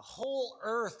coming, and the whole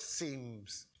earth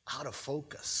seems out of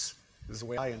focus, is the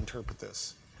way I interpret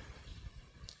this.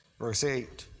 Verse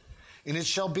 8, "And it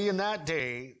shall be in that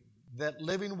day that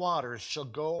living waters shall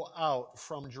go out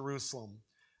from Jerusalem,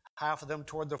 half of them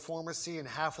toward the former sea and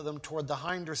half of them toward the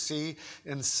hinder sea.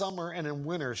 In summer and in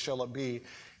winter shall it be."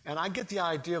 And I get the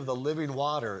idea of the living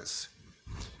waters.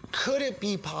 Could it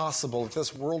be possible that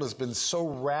this world has been so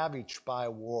ravaged by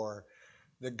war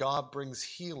that God brings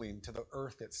healing to the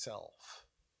earth itself?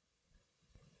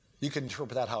 You can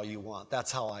interpret that how you want.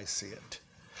 That's how I see it.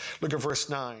 Look at verse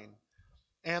 9.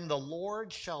 "And the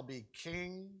Lord shall be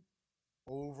king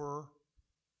over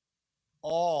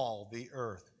all the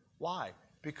earth." Why?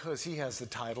 Because he has the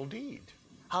title deed.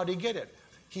 How did he get it?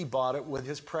 He bought it with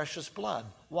his precious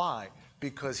blood. Why?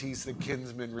 Because he's the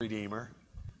kinsman redeemer.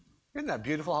 Isn't that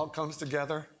beautiful how it comes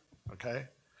together? Okay.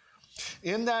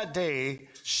 "In that day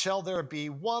shall there be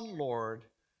one Lord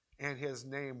and his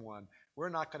name one." We're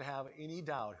not going to have any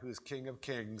doubt who's King of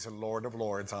Kings and Lord of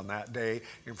Lords on that day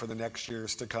and for the next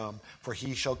years to come. "For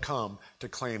he shall come to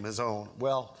claim his own."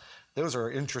 Well, those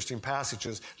are interesting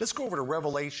passages. Let's go over to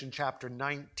Revelation chapter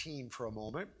 19 for a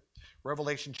moment.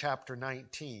 Revelation chapter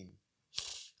 19.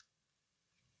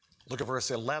 Look at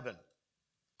verse 11.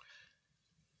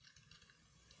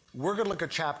 We're going to look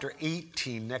at chapter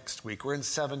 18 next week. We're in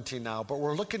 17 now, but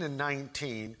we're looking in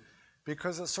 19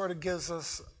 because it sort of gives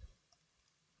us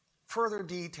further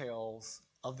details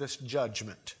of this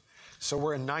judgment. So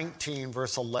we're in 19,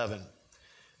 verse 11.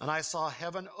 "And I saw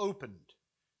heaven opened,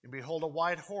 and behold, a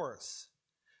white horse,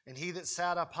 and he that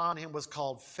sat upon him was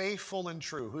called Faithful and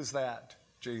True." Who's that?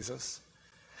 Jesus.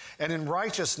 "And in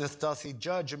righteousness doth he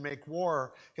judge and make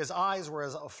war. His eyes were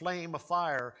as a flame of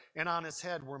fire, and on his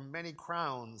head were many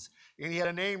crowns. And he had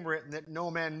a name written that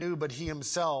no man knew but he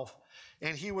himself.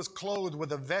 And he was clothed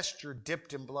with a vesture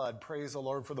dipped in blood." Praise the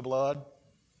Lord for the blood.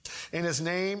 "And his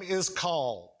name is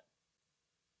called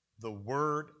the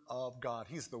Word of God."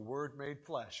 He's the Word made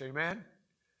flesh. Amen?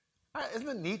 Isn't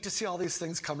it neat to see all these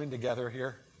things coming together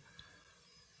here?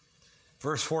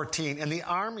 Verse 14, "And the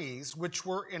armies which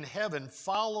were in heaven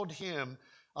followed him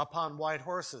upon white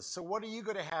horses." So what are you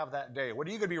going to have that day? What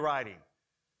are you going to be riding?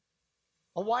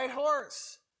 A white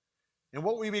horse. "And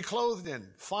what will you be clothed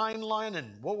in? Fine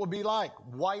linen." What will it be like?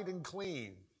 White and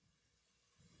clean.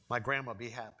 My grandma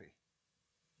be happy.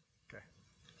 Okay.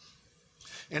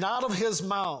 "And out of his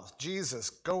mouth," Jesus,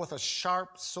 "goeth a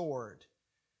sharp sword."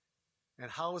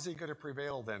 And how is he going to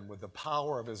prevail then? With the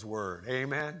power of his word.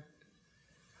 Amen?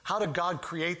 How did God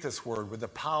create this word? With the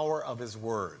power of his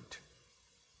word.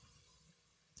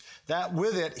 "That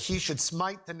with it he should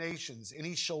smite the nations, and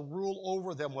he shall rule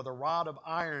over them with a rod of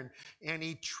iron, and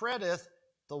he treadeth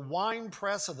the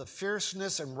winepress of the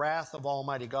fierceness and wrath of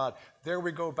Almighty God." There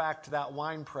we go back to that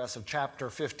winepress of chapter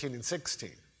 15 and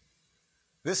 16.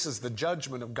 This is the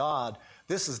judgment of God.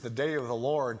 This is the day of the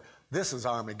Lord. This is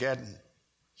Armageddon.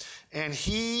 "And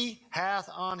he hath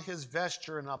on his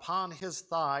vesture and upon his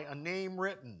thigh a name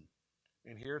written,"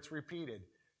 and here it's repeated,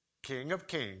 "King of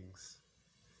Kings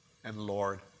and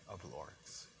Lord of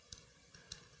Lords."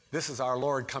 This is our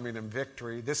Lord coming in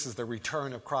victory. This is the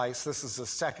return of Christ. This is the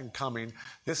second coming.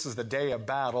 This is the day of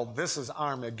battle. This is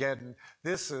Armageddon.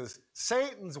 This is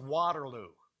Satan's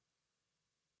Waterloo.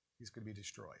 He's going to be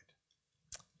destroyed.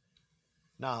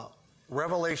 Now,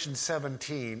 Revelation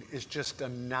 17 is just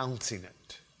announcing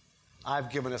it.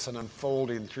 I've given us an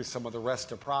unfolding through some of the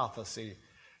rest of prophecy,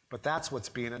 but that's what's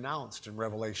being announced in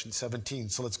Revelation 17.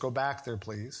 So let's go back there,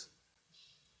 please.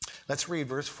 Let's read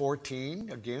verse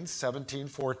 14 again,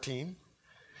 17:14.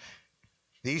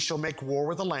 "These shall make war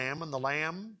with the Lamb, and the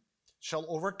Lamb shall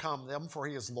overcome them, for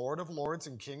he is Lord of lords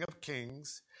and King of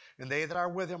kings. And they that are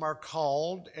with him are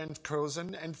called and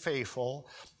chosen and faithful.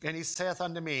 And he saith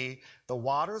unto me, The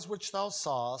waters which thou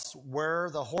sawest,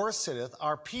 where the horse sitteth,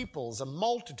 are peoples and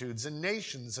multitudes and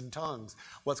nations and tongues."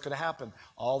 What's going to happen?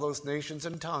 All those nations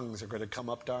and tongues are going to come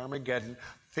up to Armageddon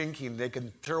thinking they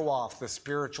can throw off the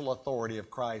spiritual authority of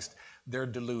Christ. They're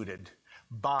deluded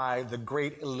by the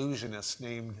great illusionist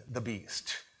named the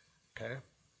beast. Okay?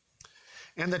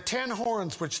 "And the 10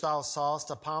 horns which thou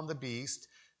sawest upon the beast,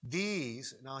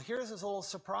 these," now here's this little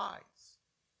surprise.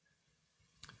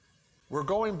 We're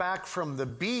going back from the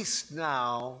beast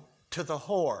now to the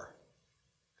whore.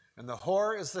 And the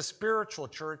whore is the spiritual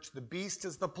church. The beast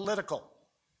is the political.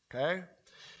 Okay?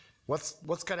 What's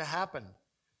going to happen?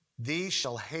 These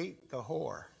shall hate the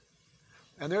whore.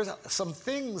 And there's some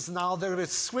things now that are going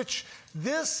to switch.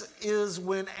 This is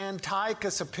when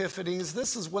Antiochus Epiphanes,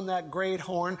 this is when that great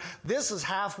horn, this is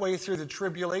halfway through the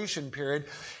tribulation period.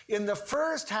 In the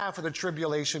first half of the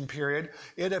tribulation period,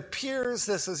 it appears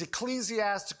this is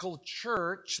ecclesiastical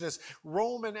church, this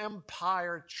Roman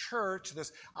Empire church,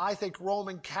 this, I think,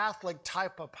 Roman Catholic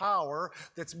type of power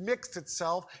that's mixed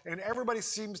itself, and everybody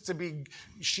seems to be,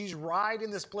 she's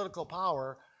riding this political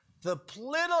power. The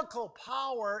political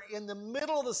power in the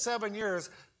middle of the 7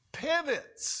 years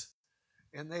pivots,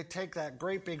 and they take that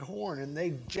great big horn and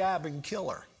they jab and kill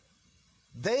her.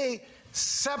 They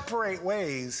separate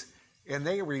ways, and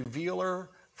they reveal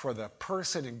her for the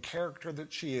person and character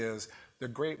that she is, the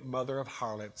great mother of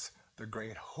harlots, the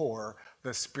great whore,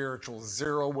 the spiritual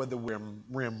zero with the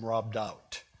rim rubbed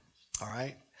out. All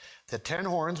right? The 10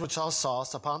 horns which thou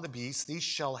sawest upon the beast, these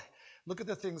shall, look at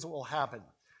the things that will happen.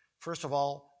 First of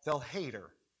all, they'll hate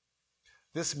her.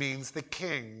 This means the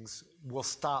kings will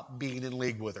stop being in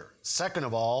league with her. Second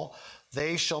of all,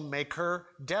 they shall make her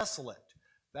desolate.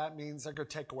 That means they're going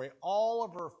to take away all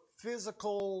of her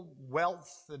physical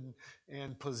wealth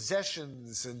and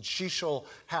possessions, and she shall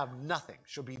have nothing.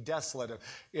 She'll be desolate.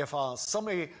 If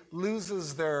somebody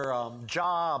loses their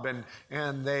job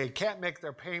and they can't make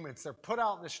their payments, they're put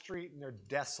out in the street and they're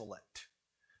desolate.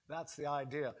 That's the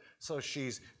idea. So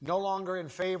she's no longer in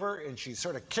favor, and she's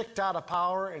sort of kicked out of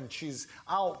power, and she's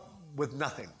out with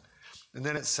nothing. And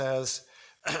then it says,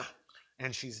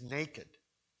 and she's naked.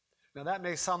 Now that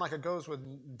may sound like it goes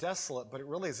with desolate, but it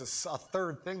really is a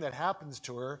third thing that happens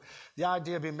to her. The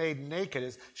idea of being made naked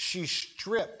is she's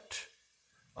stripped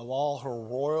of all her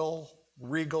royal,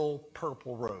 regal,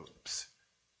 purple robes.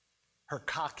 Her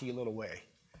cocky little way.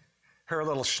 Her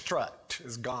little strut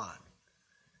is gone.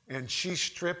 And she's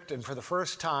stripped, and for the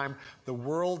first time, the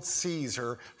world sees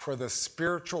her for the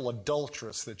spiritual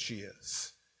adulteress that she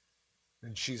is.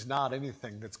 And she's not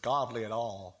anything that's godly at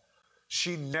all.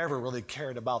 She never really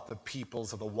cared about the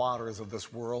peoples of the waters of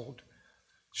this world.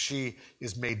 She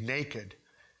is made naked.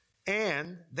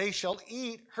 And they shall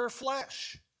eat her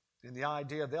flesh. And the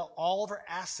idea that all of her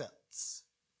assets,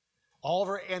 all of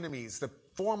her enemies, the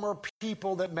former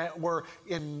people that were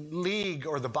in league,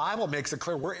 or the Bible makes it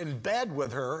clear, were in bed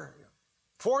with her,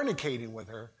 fornicating with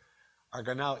her, are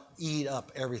going to now eat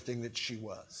up everything that she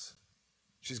was.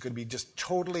 She's going to be just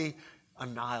totally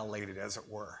annihilated, as it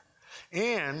were.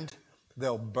 And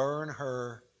they'll burn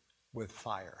her with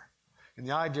fire. And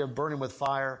the idea of burning with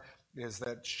fire is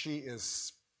that she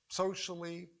is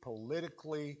socially,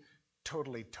 politically,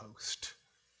 totally toast.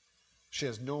 She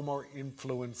has no more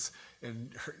influence,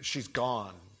 and she's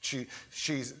gone.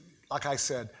 She's, like I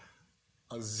said,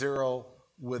 a zero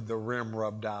with the rim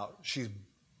rubbed out. She's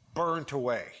burnt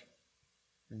away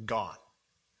and gone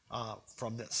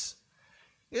from this.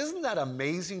 Isn't that an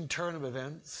amazing turn of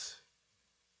events?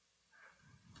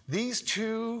 These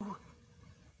two,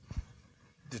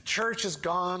 the church is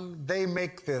gone. They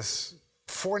make this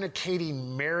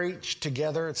fornicating marriage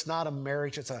together. It's not a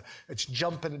marriage. It's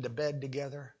jumping into bed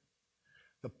together.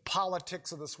 The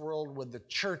politics of this world with the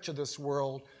church of this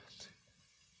world.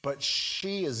 But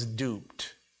she is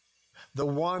duped. The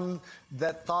one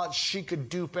that thought she could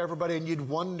dupe everybody and you'd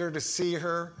wonder to see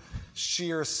her, she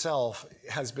herself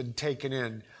has been taken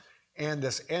in. And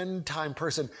this end time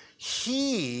person,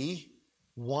 he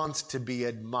wants to be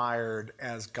admired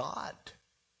as God.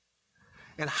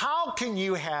 And how can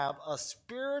you have a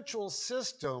spiritual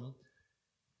system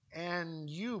and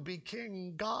you be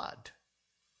King God?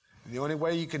 The only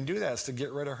way you can do that is to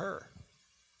get rid of her.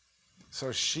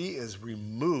 So she is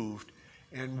removed.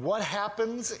 And what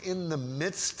happens in the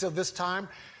midst of this time?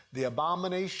 The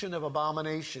abomination of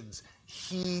abominations.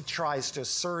 He tries to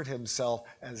assert himself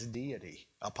as deity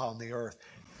upon the earth.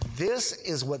 This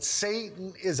is what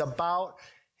Satan is about.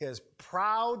 His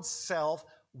proud self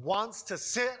wants to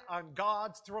sit on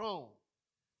God's throne.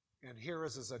 And here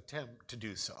is his attempt to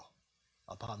do so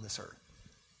upon this earth.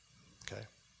 Okay.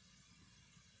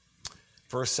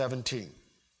 Verse 17.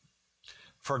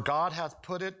 For God hath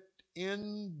put it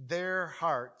in their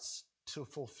hearts to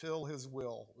fulfill his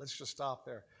will. Let's just stop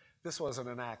there. This wasn't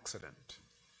an accident.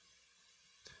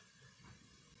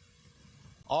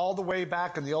 All the way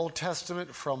back in the Old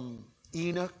Testament, from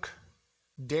Enoch,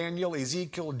 Daniel,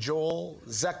 Ezekiel, Joel,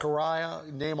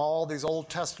 Zechariah, name all these Old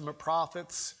Testament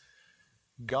prophets,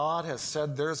 God has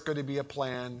said there's going to be a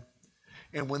plan.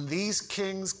 And when these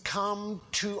kings come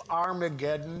to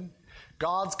Armageddon,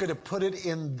 God's going to put it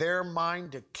in their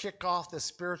mind to kick off the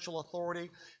spiritual authority,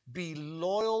 be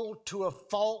loyal to a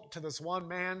fault to this one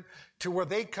man, to where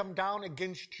they come down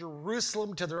against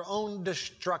Jerusalem to their own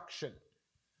destruction.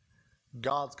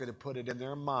 God's going to put it in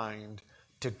their mind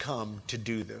to come to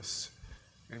do this.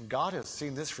 And God has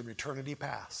seen this from eternity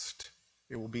past.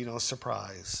 It will be no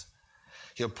surprise.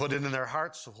 He'll put it in their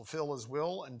hearts to fulfill his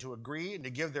will and to agree and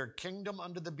to give their kingdom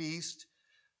unto the beast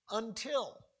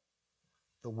until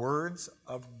the words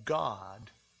of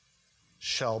God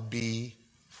shall be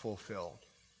fulfilled.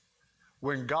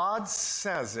 When God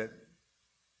says it,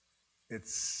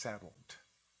 it's settled.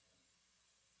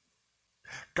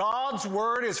 God's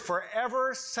word is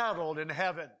forever settled in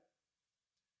heaven.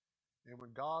 And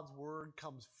when God's word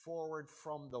comes forward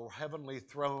from the heavenly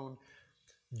throne,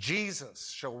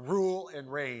 Jesus shall rule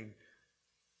and reign.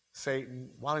 Satan,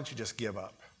 why don't you just give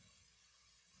up?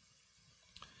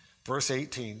 Verse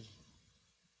 18.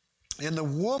 And the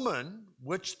woman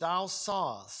which thou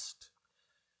sawest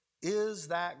is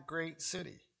that great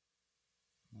city.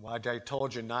 Like I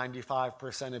told you,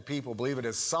 95% of people believe it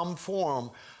is some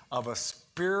form of a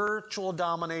spiritual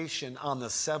domination on the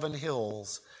seven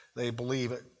hills. They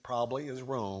believe it probably is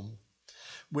Rome,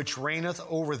 which reigneth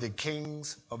over the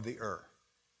kings of the earth.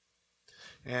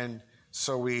 And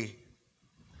so we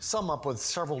sum up with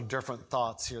several different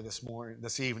thoughts here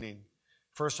this evening.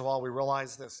 First of all, we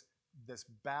realize this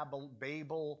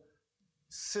Babel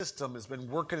system has been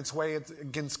working its way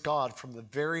against God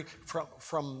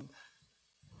from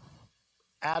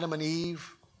Adam and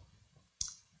Eve,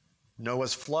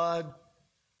 Noah's flood,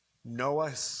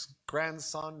 Noah's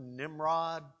grandson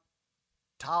Nimrod,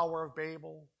 Tower of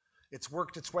Babel. It's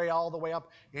worked its way all the way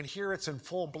up, and here it's in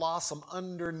full blossom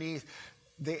underneath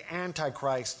the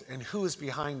Antichrist. And who is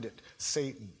behind it?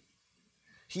 Satan.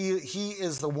 He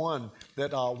is the one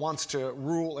that wants to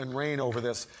rule and reign over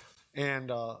this.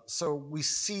 And so we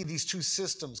see these two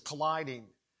systems colliding.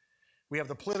 We have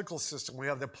the political system. We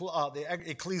have the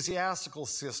ecclesiastical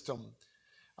system.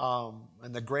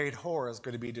 And the great whore is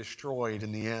going to be destroyed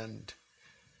in the end.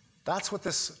 That's what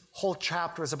this whole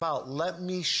chapter is about. Let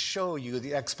me show you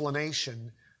the explanation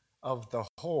of the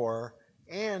whore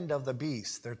and of the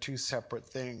beast. They're two separate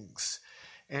things.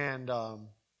 And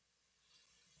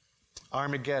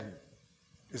Armageddon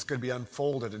is going to be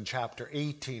unfolded in chapter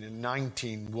 18 and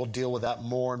 19. We'll deal with that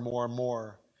more and more and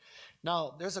more.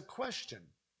 Now, there's a question,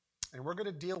 and we're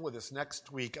going to deal with this next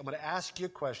week. I'm going to ask you a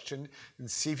question and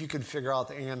see if you can figure out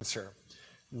the answer.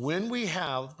 When we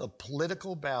have the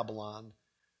political Babylon,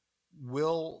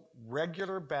 will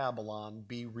regular Babylon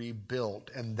be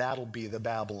rebuilt? And that'll be the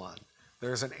Babylon.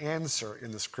 There's an answer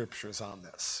in the scriptures on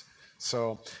this.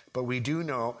 But we do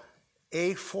know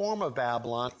a form of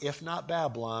Babylon, if not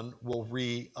Babylon, will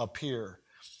reappear.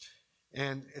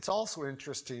 And it's also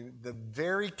interesting, the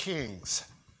very kings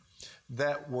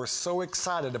that were so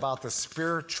excited about the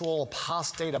spiritual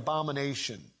apostate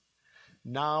abomination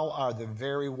now are the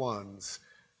very ones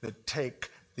that take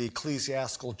the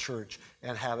ecclesiastical church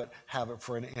and have it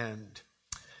for an end.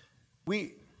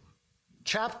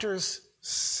 Chapters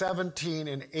 17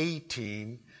 and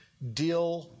 18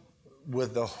 deal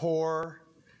with the whore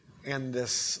and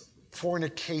this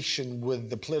fornication with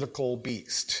the political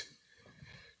beast.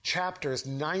 Chapters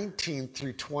 19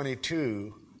 through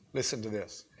 22, listen to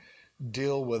this,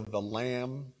 deal with the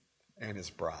Lamb and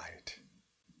his bride.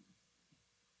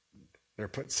 They're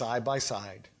put side by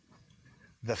side.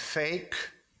 The fake,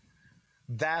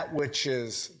 that which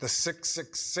is the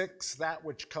 666, that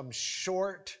which comes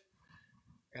short,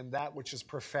 and that which is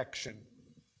perfection.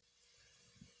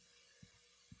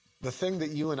 The thing that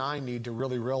you and I need to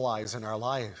really realize in our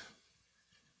life,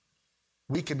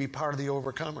 we can be part of the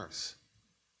overcomers.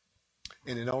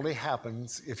 And it only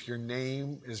happens if your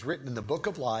name is written in the book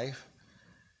of life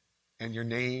and your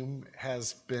name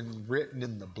has been written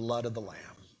in the blood of the Lamb.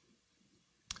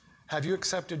 Have you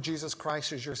accepted Jesus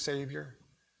Christ as your Savior?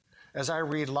 As I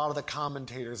read a lot of the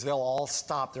commentators, they'll all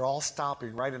stop. They're all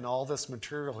stopping right in all this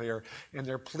material here, and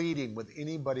they're pleading with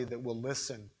anybody that will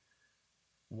listen.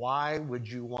 Why would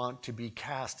you want to be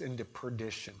cast into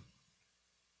perdition?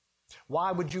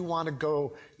 Why would you want to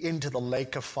go into the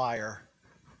lake of fire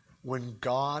when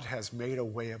God has made a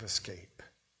way of escape?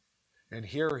 And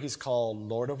here he's called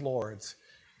Lord of Lords,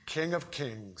 King of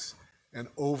Kings, and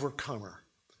Overcomer.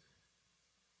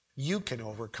 You can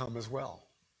overcome as well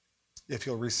if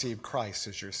you'll receive Christ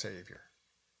as your Savior.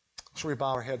 Shall we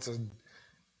bow our heads and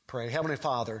pray? Heavenly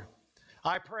Father,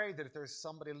 I pray that if there's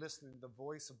somebody listening to the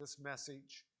voice of this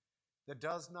message that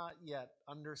does not yet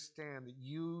understand that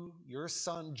you, your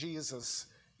Son Jesus,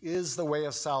 is the way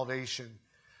of salvation,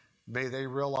 May they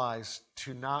realize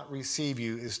to not receive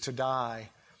you is to die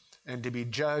and to be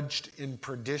judged in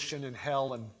perdition and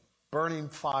hell and burning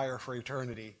fire for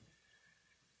eternity.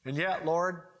 And yet,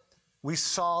 Lord, we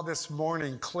saw this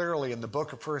morning clearly in the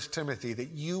book of 1 Timothy that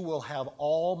you will have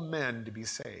all men to be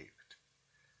saved.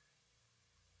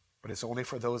 But it's only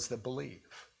for those that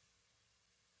believe.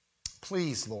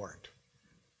 Please, Lord,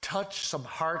 touch some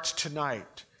hearts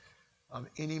tonight of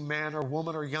any man or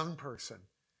woman or young person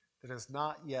that has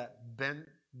not yet bent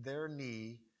their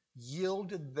knee,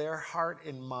 yielded their heart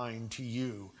and mind to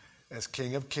you as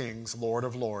King of Kings, Lord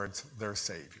of Lords, their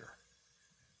Savior.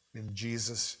 In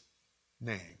Jesus'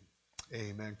 name,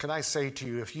 amen. Can I say to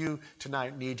you, if you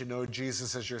tonight need to know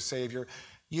Jesus as your Savior,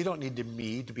 you don't need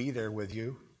me to be there with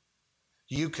you.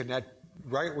 You can,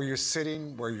 right where you're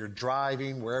sitting, where you're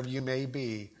driving, wherever you may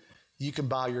be, you can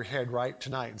bow your head right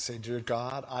tonight and say, dear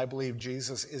God, I believe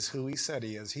Jesus is who he said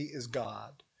he is. He is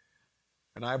God.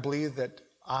 And I believe that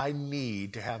I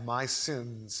need to have my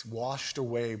sins washed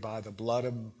away by the blood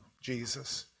of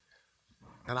Jesus.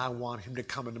 And I want him to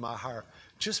come into my heart.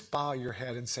 Just bow your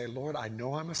head and say, Lord, I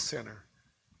know I'm a sinner.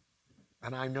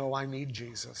 And I know I need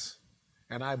Jesus.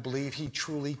 And I believe he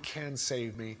truly can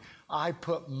save me. I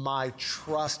put my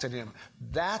trust in him.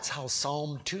 That's how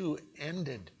Psalm 2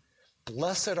 ended.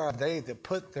 Blessed are they that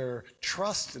put their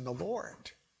trust in the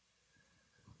Lord.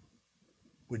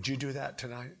 Would you do that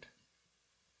tonight?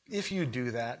 If you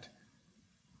do that,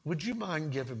 would you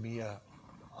mind giving me a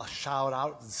shout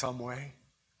out in some way?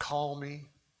 Call me,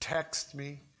 text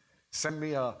me, send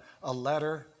me a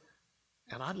letter.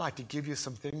 And I'd like to give you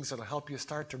some things that'll help you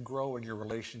start to grow in your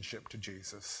relationship to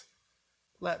Jesus.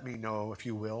 Let me know if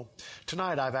you will.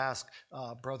 Tonight I've asked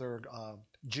Brother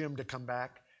Jim to come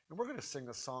back, and we're going to sing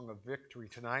a song of victory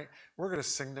tonight. We're going to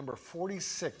sing number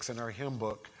 46 in our hymn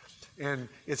book, and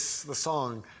it's the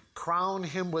song, Crown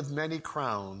Him with Many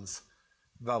Crowns,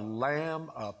 the Lamb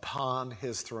upon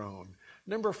His Throne.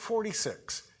 Number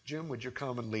 46. Jim, would you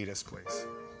come and lead us, please?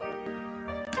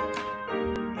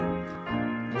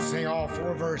 We'll sing all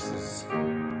 4 verses.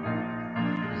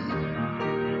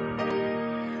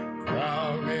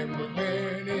 Crown him with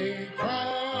many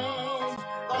crowns,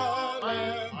 the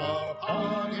Lamb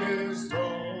upon his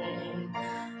throne.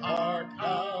 Hark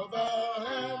how the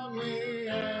heavenly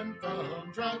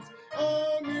anthem drowns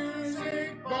all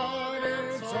music but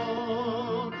its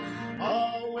own.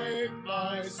 Awake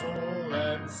my soul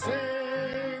and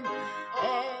sing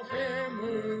of him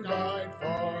who died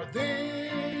for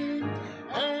thee,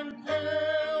 and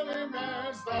hail him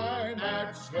as thy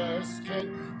matchless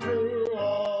King through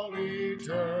all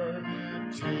eternity.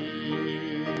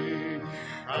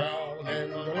 Crown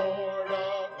him the Lord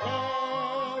of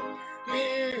love,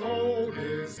 behold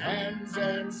his hands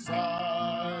and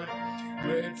side,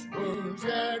 rich wounds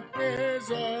yet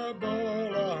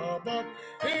visible above,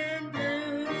 in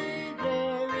beauty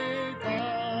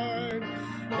glorified.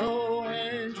 No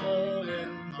angel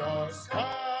in the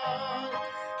sky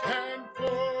can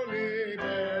fully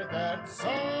bear that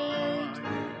sight,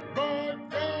 but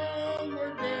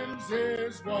downward bends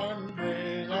his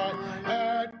wondering eye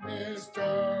at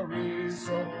mystery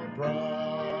so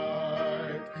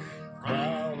bright.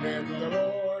 Crown him the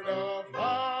Lord of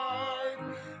life,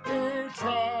 who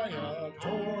triumphed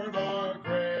o'er the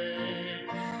grave,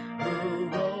 who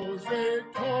rose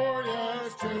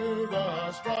victorious to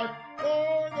the strife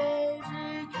for those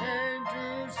he came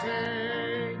to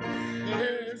save.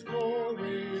 His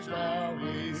glories now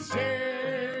we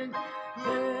sing,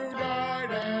 who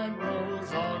died and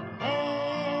rose on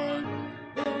high,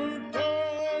 who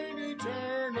died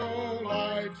eternal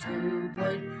life to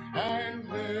bring, and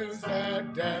lives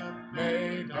that death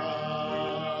may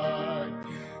die.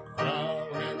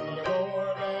 Crown him the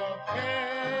Lord of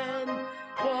heaven,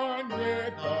 one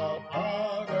with the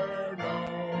Father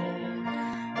known,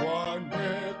 one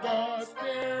with the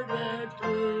Spirit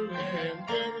through him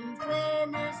given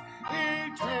from his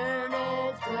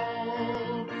eternal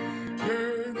throne.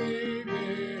 To thee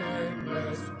be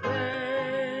endless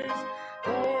praise,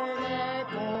 for thou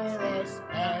for us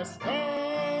hast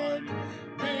died.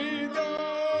 Be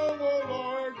thou, O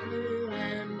Lord, through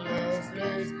endless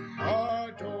days,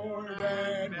 adored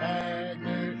and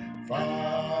magnified.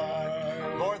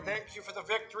 Lord, thank you for the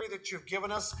victory that you've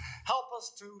given us. Help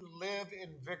us to live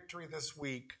in victory this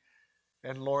week.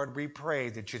 And Lord, we pray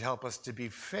that you'd help us to be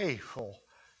faithful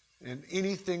in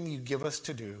anything you give us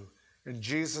to do. In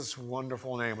Jesus'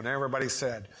 wonderful name. And everybody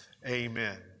said,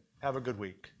 amen. Have a good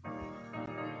week.